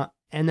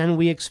then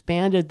we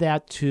expanded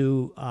that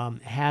to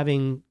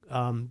having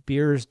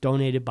beers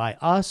donated by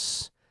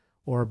us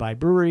or by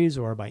breweries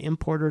or by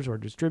importers or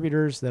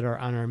distributors that are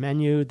on our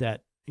menu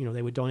that,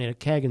 they would donate a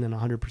keg and then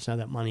 100% of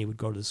that money would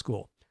go to the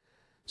school.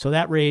 So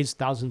that raised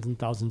thousands and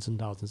thousands and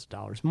thousands of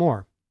dollars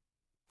more.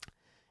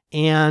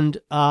 And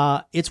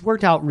it's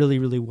worked out really,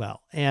 really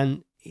well.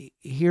 And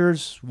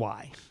here's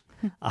why.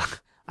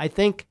 I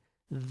think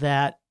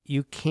that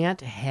you can't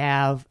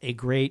have a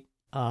great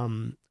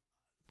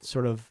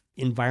sort of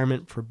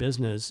environment for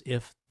business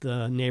if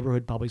the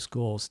neighborhood public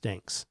school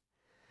stinks.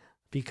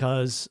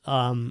 Because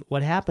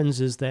what happens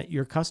is that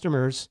your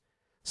customers,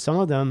 some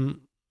of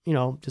them,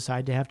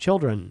 decide to have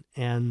children.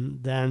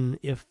 And then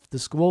if the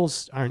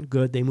schools aren't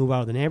good, they move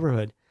out of the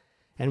neighborhood.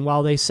 And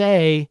while they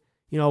say,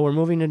 we're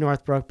moving to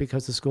Northbrook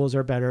because the schools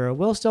are better,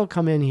 we'll still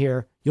come in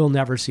here, you'll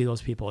never see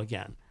those people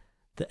again.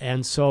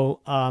 And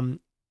so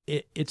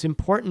it's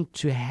important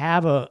to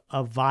have a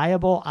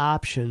viable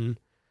option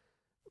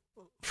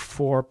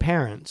for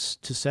parents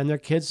to send their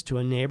kids to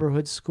a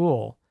neighborhood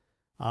school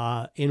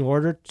in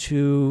order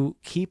to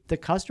keep the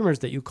customers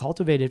that you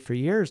cultivated for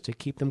years, to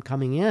keep them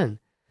coming in.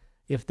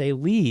 If they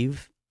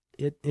leave,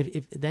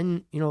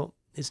 then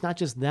it's not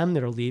just them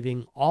that are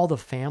leaving, all the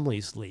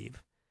families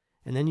leave.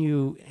 And then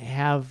you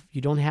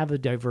don't have a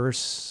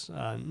diverse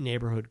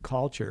neighborhood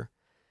culture.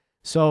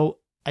 So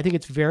I think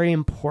it's very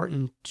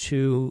important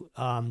to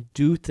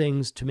do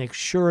things to make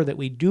sure that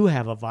we do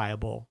have a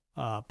viable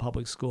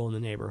public school in the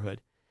neighborhood.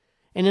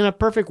 And in a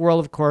perfect world,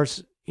 of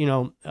course,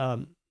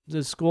 the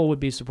school would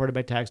be supported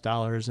by tax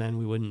dollars and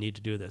we wouldn't need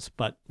to do this.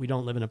 But we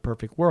don't live in a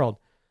perfect world.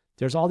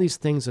 There's all these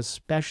things,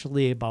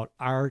 especially about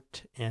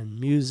art and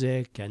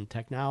music and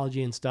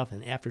technology and stuff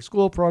and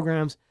after-school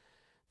programs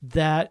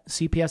that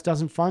CPS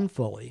doesn't fund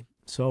fully.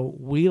 So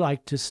we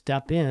like to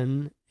step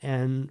in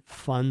and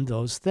fund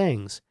those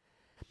things.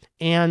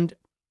 And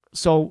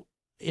so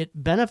it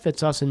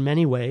benefits us in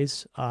many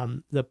ways.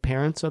 The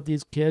parents of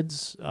these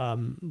kids,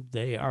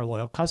 they are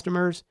loyal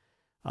customers.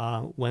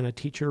 When a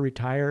teacher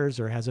retires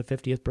or has a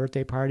 50th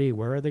birthday party,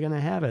 where are they going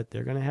to have it?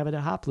 They're going to have it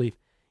at Hopleaf,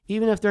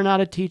 even if they're not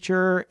a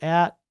teacher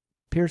at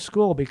Pierce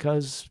School,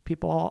 because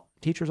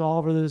teachers all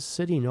over the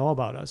city know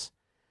about us.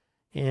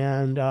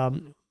 And,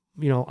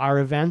 our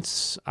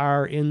events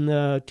are in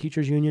the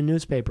Teachers Union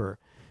newspaper.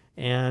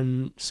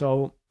 And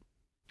so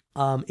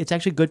it's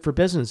actually good for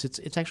business.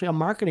 It's actually a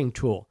marketing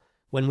tool.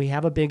 When we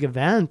have a big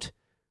event,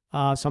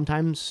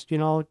 sometimes,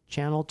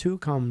 Channel 2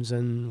 comes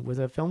and with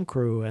a film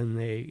crew and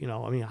they,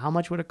 how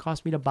much would it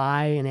cost me to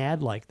buy an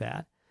ad like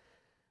that?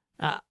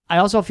 I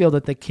also feel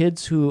that the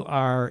kids who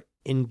are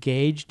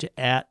engaged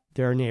at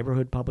their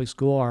neighborhood public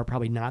school are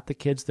probably not the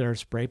kids that are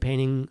spray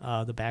painting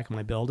the back of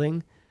my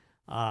building.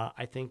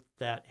 I think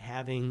that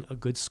having a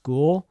good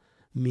school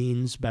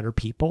means better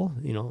people.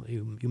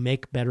 You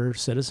make better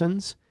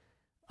citizens.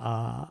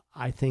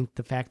 I think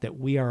the fact that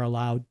we are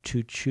allowed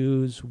to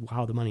choose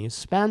how the money is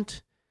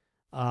spent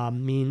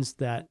means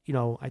that,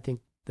 I think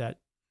that,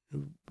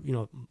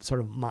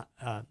 sort of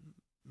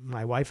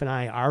my wife and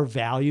I, our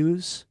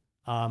values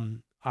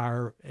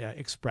are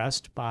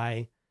expressed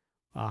by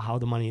how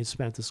the money is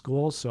spent at the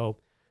school. So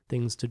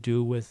things to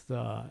do with,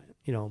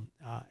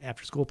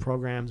 after school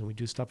programs, and we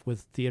do stuff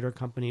with theater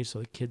companies.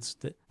 So a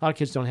lot of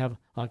kids don't have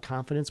a lot of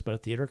confidence, but a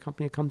theater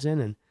company comes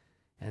in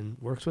and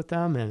works with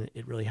them, and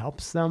it really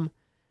helps them.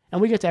 And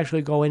we get to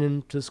actually go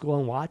into the school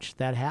and watch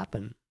that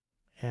happen.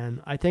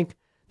 And I think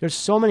there's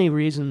so many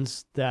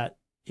reasons that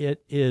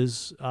it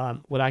is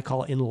what I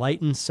call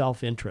enlightened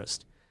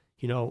self-interest.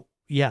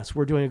 Yes,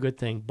 we're doing a good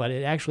thing, but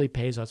it actually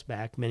pays us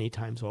back many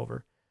times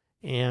over.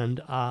 And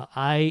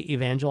I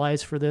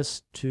evangelize for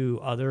this to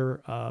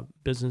other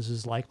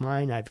businesses like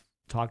mine. I've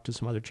talked to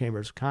some other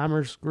Chambers of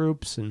Commerce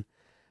groups,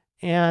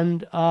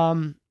 and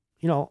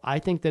I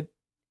think that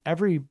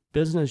every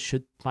business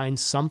should find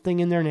something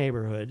in their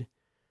neighborhood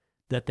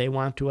that they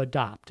want to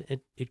adopt.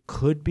 It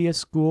could be a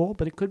school,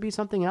 but it could be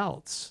something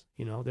else.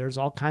 There's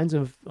all kinds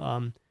of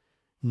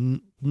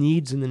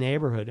needs in the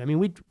neighborhood.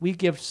 We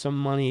give some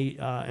money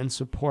and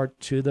support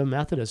to the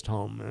Methodist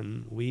home,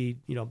 and we,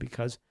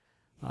 because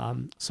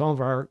some of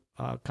our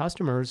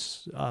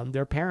customers,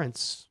 their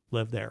parents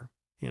live there,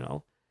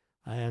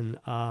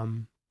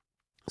 and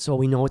so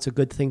we know it's a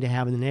good thing to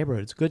have in the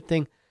neighborhood. It's a good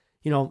thing,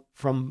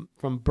 from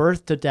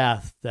birth to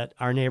death, that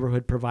our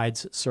neighborhood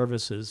provides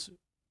services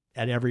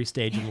at every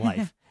stage in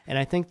life. And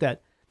I think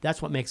that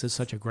that's what makes this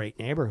such a great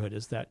neighborhood,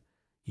 is that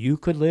you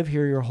could live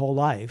here your whole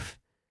life,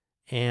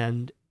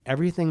 and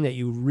everything that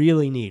you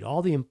really need,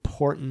 all the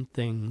important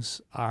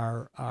things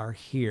are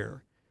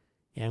here.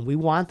 And we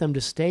want them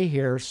to stay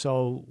here,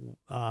 so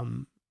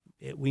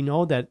we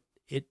know that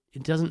it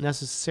doesn't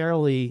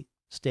necessarily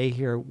stay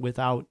here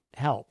without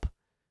help.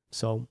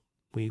 So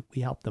we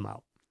help them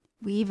out.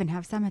 We even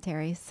have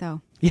cemeteries,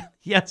 so. Yeah,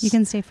 yes. You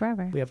can stay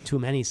forever. We have too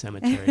many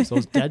cemeteries.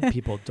 Those dead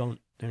people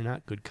they're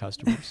not good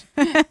customers.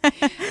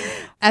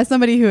 As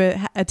somebody who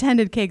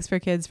attended Cakes for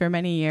Kids for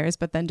many years,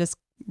 but then just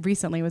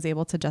recently was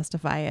able to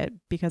justify it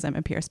because I'm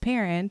a Pierce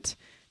parent,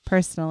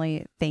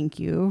 personally, thank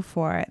you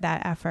for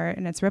that effort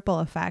and its ripple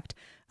effect.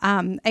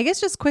 I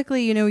guess just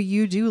quickly,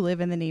 you do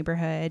live in the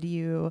neighborhood.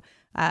 You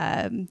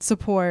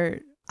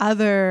support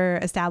other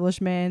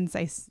establishments.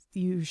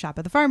 You shop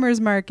at the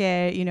farmer's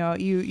market. You live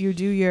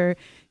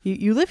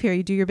here.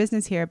 You do your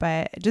business here.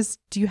 But just,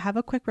 do you have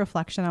a quick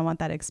reflection on what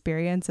that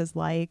experience is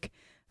like?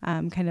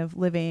 Kind of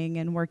living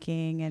and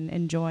working and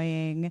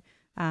enjoying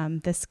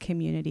this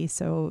community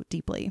so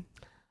deeply?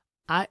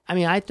 I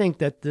mean, I think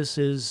that this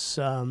is,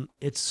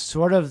 it's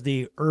sort of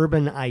the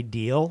urban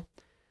ideal.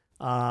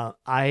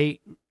 I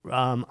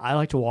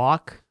like to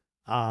walk,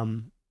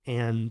 and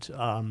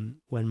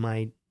when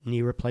my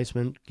knee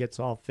replacement gets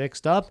all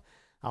fixed up,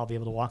 I'll be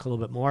able to walk a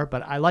little bit more.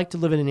 But I like to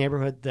live in a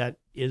neighborhood that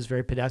is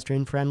very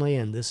pedestrian friendly,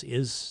 and this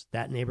is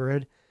that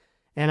neighborhood.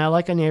 And I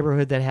like a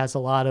neighborhood that has a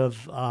lot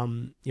of,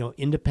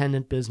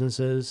 independent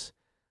businesses.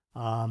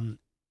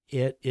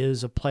 It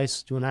is a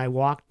place, when I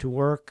walk to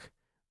work,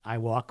 I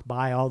walk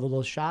by all the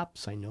little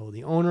shops. I know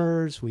the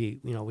owners.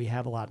 We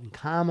have a lot in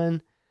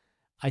common.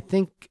 I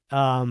think,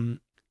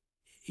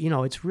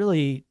 it's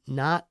really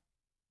not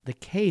the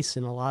case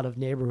in a lot of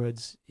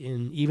neighborhoods,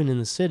 even in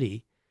the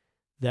city,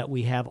 that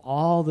we have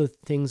all the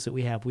things that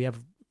we have. We have,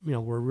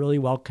 we're really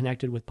well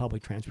connected with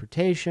public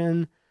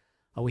transportation.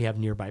 We have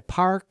nearby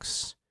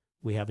parks.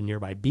 We have a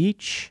nearby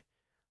beach.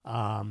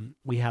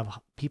 We have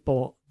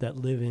people that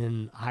live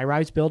in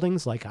high-rise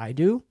buildings like I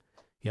do.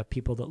 You have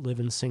people that live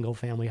in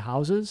single-family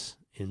houses,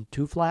 in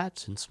 2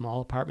 flats, in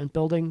small apartment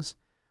buildings.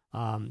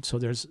 So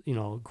there's,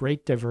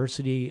 great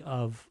diversity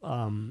of,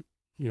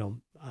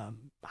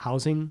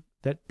 housing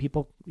that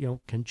people,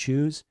 can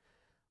choose.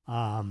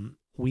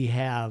 We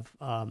have,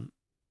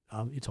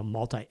 it's a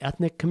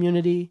multi-ethnic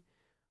community.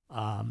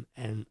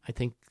 And I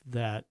think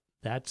that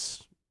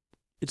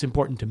it's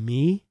important to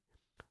me.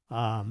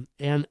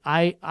 And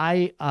I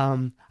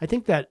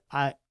think that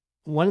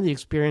one of the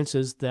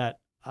experiences that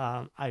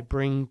I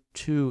bring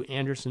to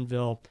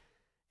Andersonville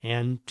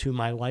and to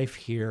my life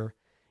here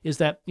is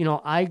that,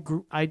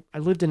 I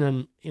lived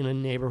in a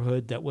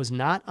neighborhood that was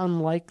not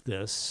unlike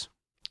this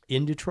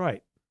in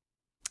Detroit,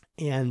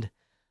 and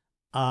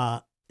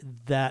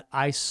that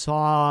I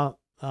saw,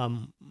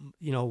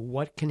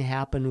 what can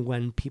happen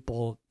when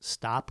people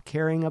stop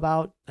caring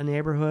about a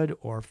neighborhood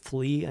or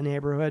flee a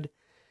neighborhood.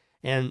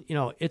 And,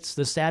 it's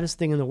the saddest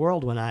thing in the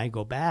world when I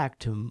go back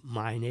to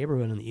my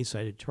neighborhood on the east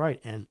side of Detroit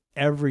and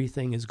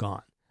everything is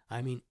gone.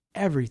 I mean,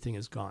 everything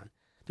is gone.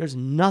 There's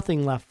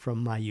nothing left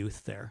from my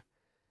youth there.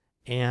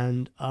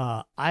 And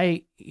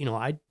I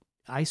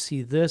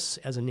see this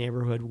as a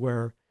neighborhood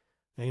where,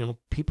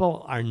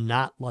 people are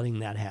not letting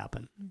that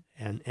happen.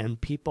 And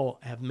people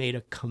have made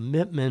a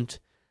commitment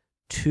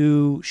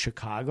to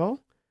Chicago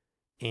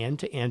and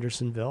to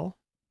Andersonville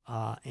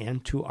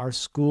and to our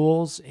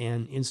schools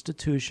and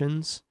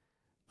institutions.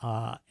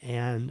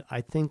 And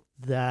I think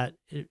that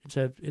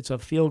it's a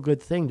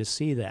feel-good thing to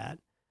see that.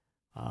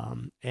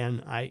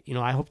 And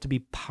I hope to be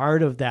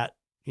part of that,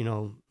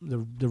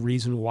 the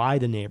reason why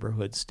the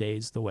neighborhood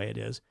stays the way it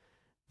is.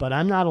 But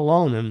I'm not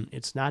alone, and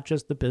it's not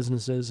just the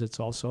businesses,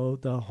 it's also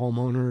the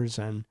homeowners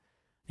and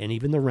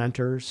even the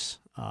renters.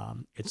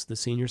 It's the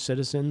senior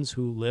citizens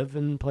who live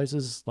in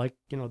places like,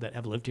 that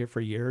have lived here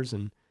for years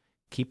and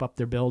keep up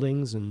their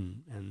buildings,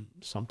 and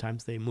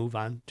sometimes they move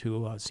on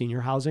to senior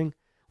housing.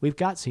 We've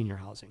got senior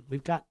housing.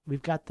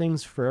 We've got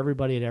things for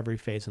everybody at every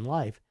phase in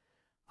life.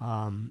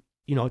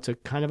 It's a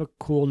kind of a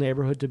cool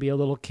neighborhood to be a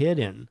little kid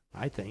in,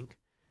 I think.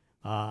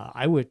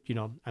 I would,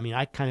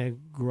 I kind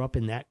of grew up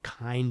in that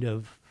kind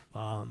of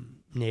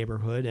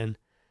neighborhood,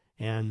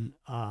 and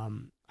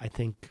I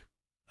think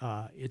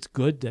it's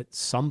good that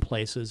some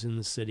places in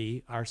the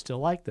city are still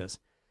like this.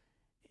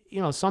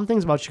 Some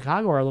things about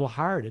Chicago are a little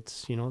hard.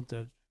 It's,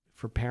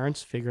 for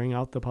parents figuring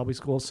out the public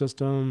school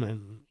system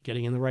and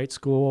getting in the right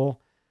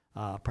school.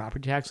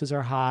 Property taxes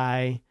are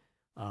high.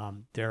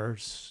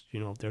 There's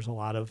a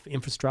lot of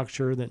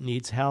infrastructure that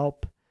needs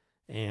help,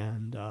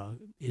 and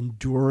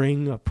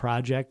enduring a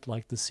project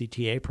like the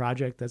CTA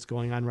project that's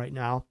going on right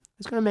now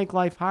is going to make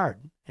life hard.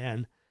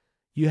 And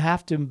you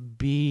have to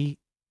be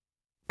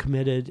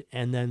committed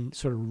and then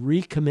sort of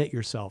recommit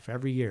yourself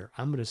every year.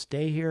 I'm going to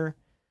stay here.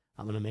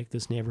 I'm going to make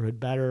this neighborhood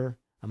better.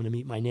 I'm going to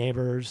meet my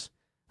neighbors.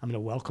 I'm going to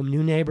welcome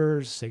new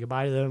neighbors, say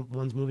goodbye to the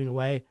ones moving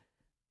away.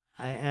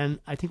 And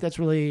I think that's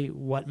really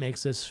what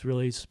makes this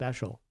really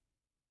special.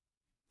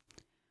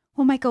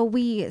 Well, Michael,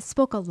 we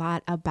spoke a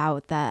lot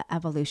about the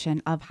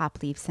evolution of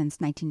Hopleaf since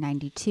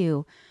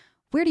 1992.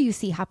 Where do you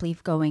see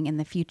Hopleaf going in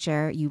the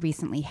future? You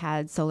recently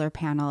had solar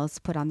panels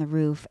put on the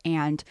roof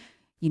and,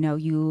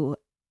 you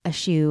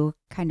eschew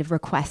kind of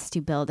requests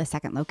to build a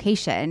second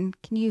location.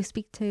 Can you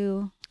speak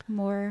to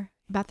more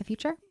about the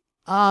future?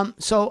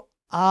 Hopleaf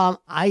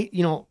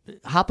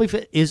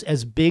is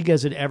as big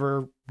as it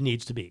ever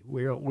needs to be.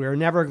 We're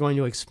never going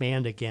to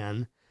expand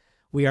again.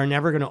 We are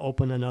never going to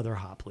open another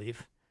Hopleaf.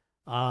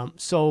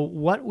 So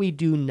what we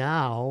do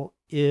now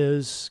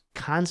is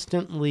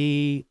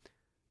constantly,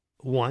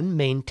 one,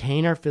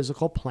 maintain our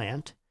physical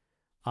plant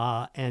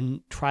and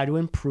try to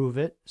improve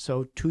it.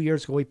 So 2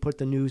 years ago, we put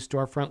the new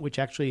storefront, which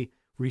actually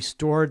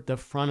restored the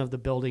front of the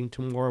building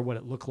to more what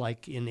it looked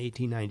like in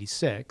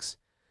 1896.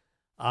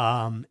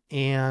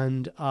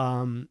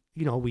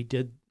 We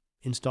did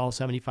install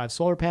 75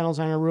 solar panels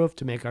on our roof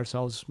to make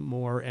ourselves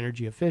more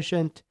energy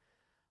efficient.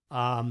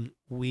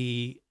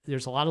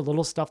 There's a lot of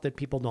little stuff that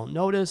people don't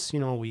notice. 2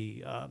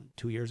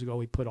 years ago,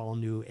 we put all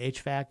new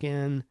HVAC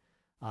in.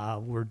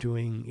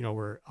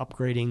 We're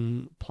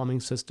upgrading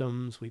plumbing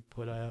systems. We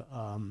put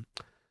a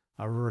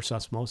reverse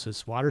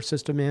osmosis water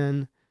system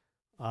in.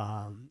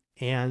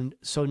 And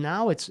so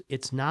now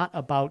it's not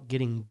about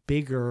getting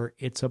bigger.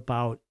 It's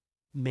about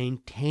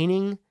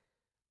maintaining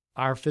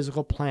our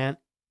physical plant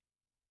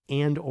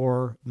and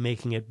or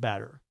making it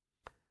better.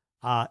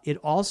 It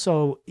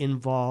also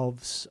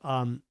involves,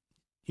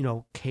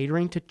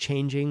 catering to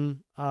changing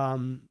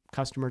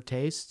customer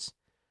tastes.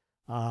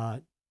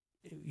 The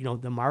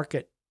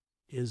market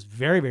is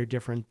very, very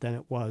different than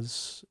it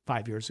was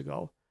 5 years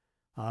ago,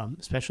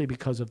 especially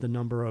because of the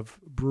number of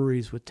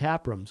breweries with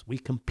tap rooms. We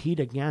compete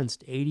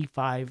against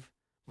 85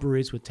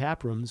 breweries with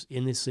tap rooms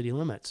in the city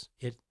limits.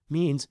 It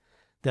means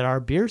that our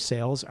beer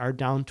sales are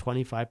down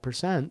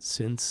 25%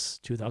 since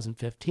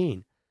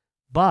 2015,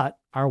 but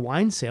our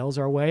wine sales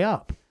are way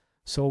up.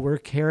 So we're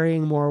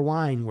carrying more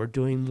wine. We're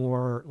doing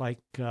more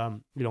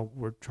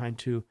we're trying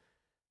to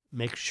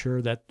make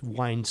sure that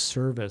wine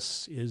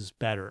service is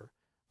better.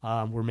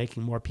 We're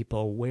making more people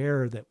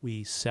aware that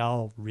we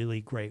sell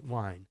really great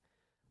wine.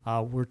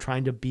 We're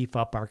trying to beef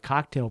up our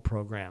cocktail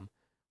program.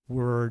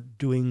 We're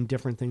doing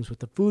different things with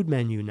the food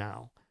menu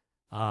now.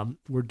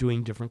 We're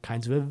doing different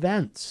kinds of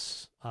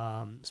events,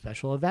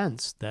 special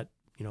events that,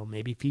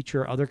 maybe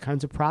feature other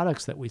kinds of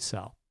products that we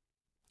sell.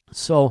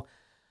 So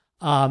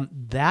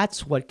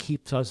that's what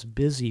keeps us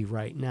busy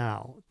right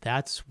now.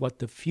 That's what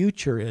the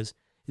future is.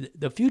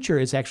 The future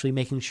is actually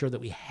making sure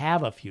that we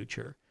have a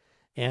future.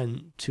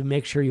 And to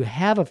make sure you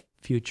have a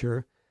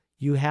future,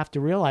 you have to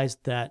realize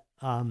that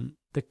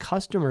the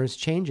customer is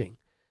changing.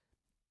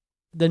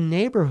 The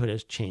neighborhood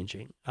is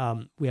changing.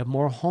 We have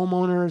more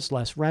homeowners,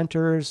 less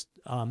renters.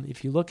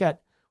 If you look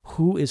at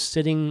who is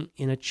sitting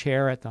in a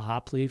chair at the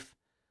Hopleaf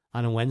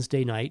on a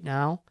Wednesday night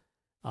now,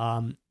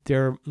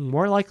 they're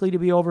more likely to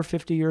be over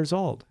 50 years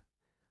old.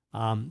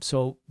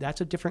 So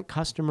that's a different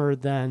customer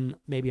than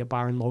maybe a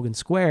bar in Logan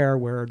Square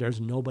where there's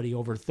nobody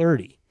over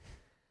 30.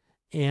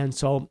 And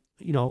so,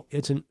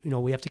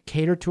 we have to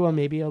cater to a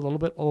maybe a little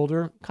bit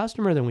older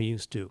customer than we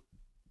used to.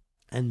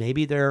 And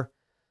maybe their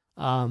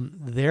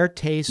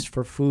taste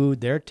for food,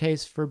 their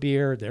taste for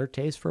beer, their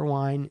taste for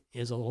wine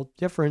is a little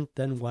different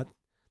than what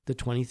the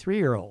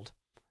 23-year-old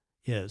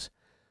is.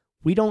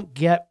 We don't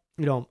get,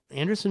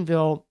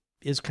 Andersonville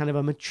is kind of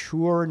a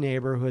mature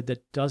neighborhood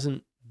that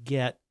doesn't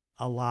get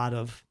a lot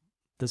of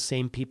the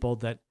same people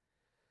that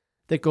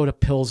go to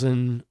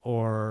Pilsen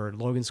or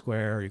Logan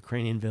Square or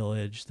Ukrainian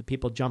Village, the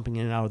people jumping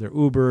in and out of their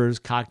Ubers,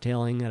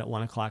 cocktailing at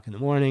 1 o'clock in the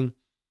morning.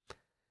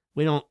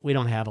 We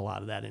don't have a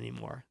lot of that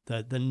anymore.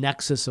 The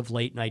nexus of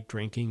late night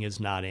drinking is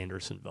not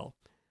Andersonville.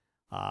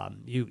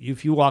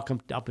 If you walk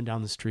up and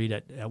down the street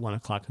at 1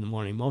 o'clock in the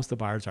morning, most of the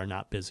bars are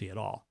not busy at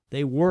all.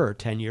 They were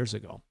 10 years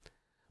ago,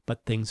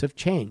 but things have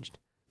changed.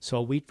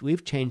 So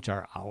we've changed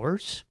our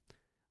hours.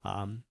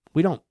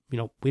 We don't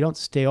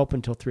stay open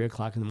until 3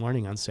 o'clock in the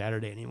morning on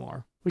Saturday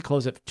anymore. We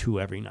close at 2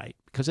 every night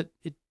because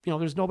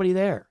there's nobody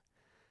there.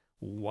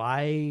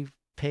 Why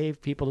pay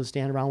people to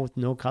stand around with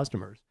no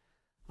customers?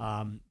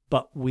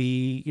 But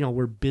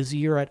we're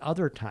busier at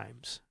other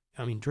times.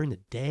 During the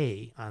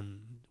day on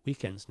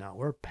weekends now,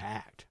 we're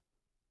packed.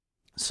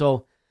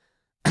 So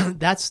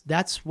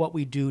that's what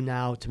we do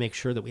now to make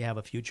sure that we have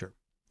a future,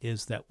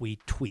 is that we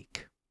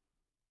tweak.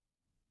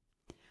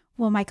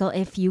 Well, Michael,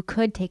 if you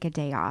could take a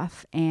day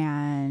off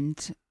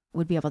and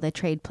would be able to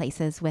trade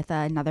places with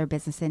another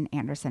business in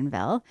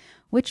Andersonville,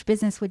 which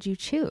business would you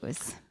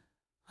choose?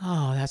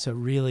 Oh, that's a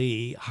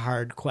really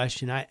hard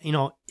question.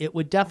 It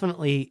would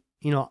definitely,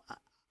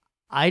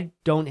 I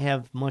don't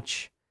have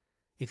much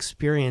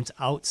experience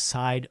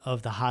outside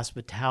of the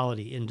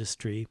hospitality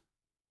industry.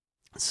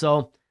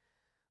 So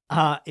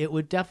it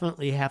would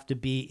definitely have to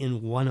be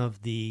in one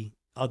of the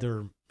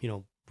other,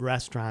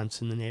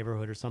 restaurants in the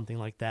neighborhood or something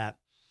like that.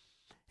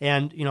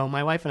 And,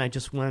 my wife and I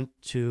just went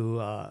to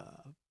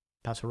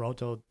Paso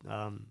Roto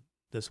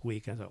this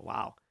week. And I thought,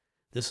 wow,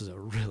 this is a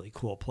really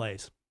cool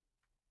place.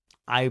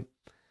 I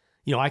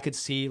could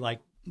see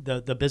like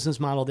the business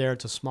model there,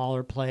 it's a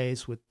smaller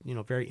place with,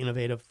 very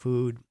innovative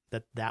food,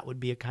 that would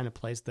be a kind of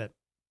place that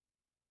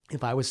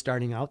if I was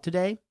starting out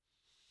today,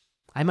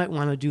 I might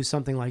want to do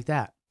something like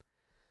that.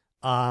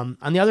 On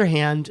the other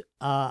hand,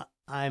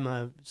 I'm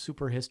a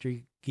super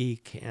history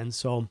geek. And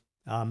so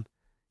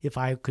if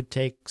I could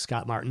take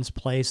Scott Martin's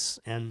place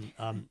and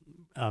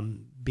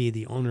be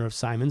the owner of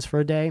Simon's for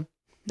a day,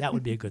 that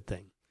would be a good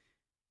thing.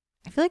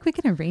 I feel like we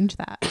can arrange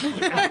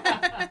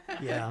that.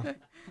 Yeah.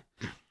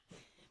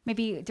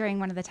 Maybe during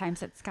one of the times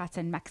that Scott's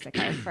in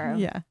Mexico for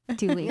Yeah.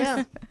 2 weeks.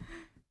 Yeah.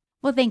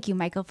 Well, thank you,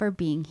 Michael, for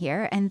being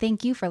here. And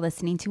thank you for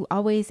listening to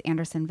Always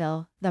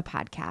Andersonville, the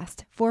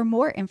podcast. For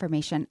more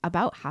information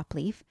about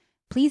Hopleaf,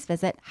 please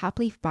visit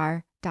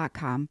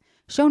hopleafbar.com.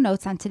 Show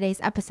notes on today's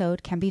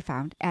episode can be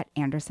found at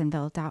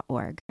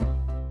andersonville.org.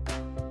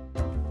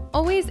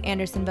 Always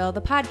Andersonville,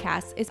 the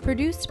podcast, is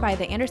produced by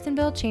the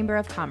Andersonville Chamber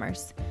of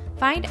Commerce.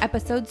 Find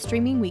episodes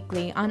streaming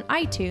weekly on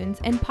iTunes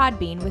and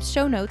Podbean with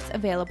show notes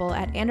available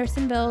at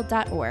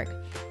andersonville.org.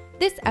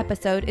 This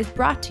episode is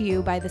brought to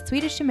you by the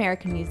Swedish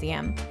American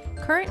Museum,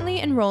 currently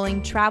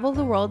enrolling Travel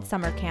the World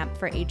Summer Camp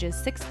for ages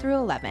 6 through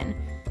 11.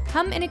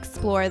 Come and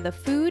explore the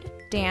food,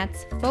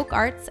 dance, folk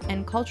arts,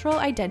 and cultural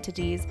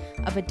identities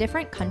of a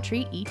different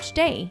country each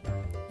day.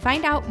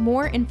 Find out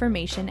more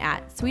information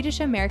at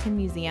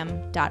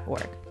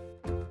swedishamericanmuseum.org.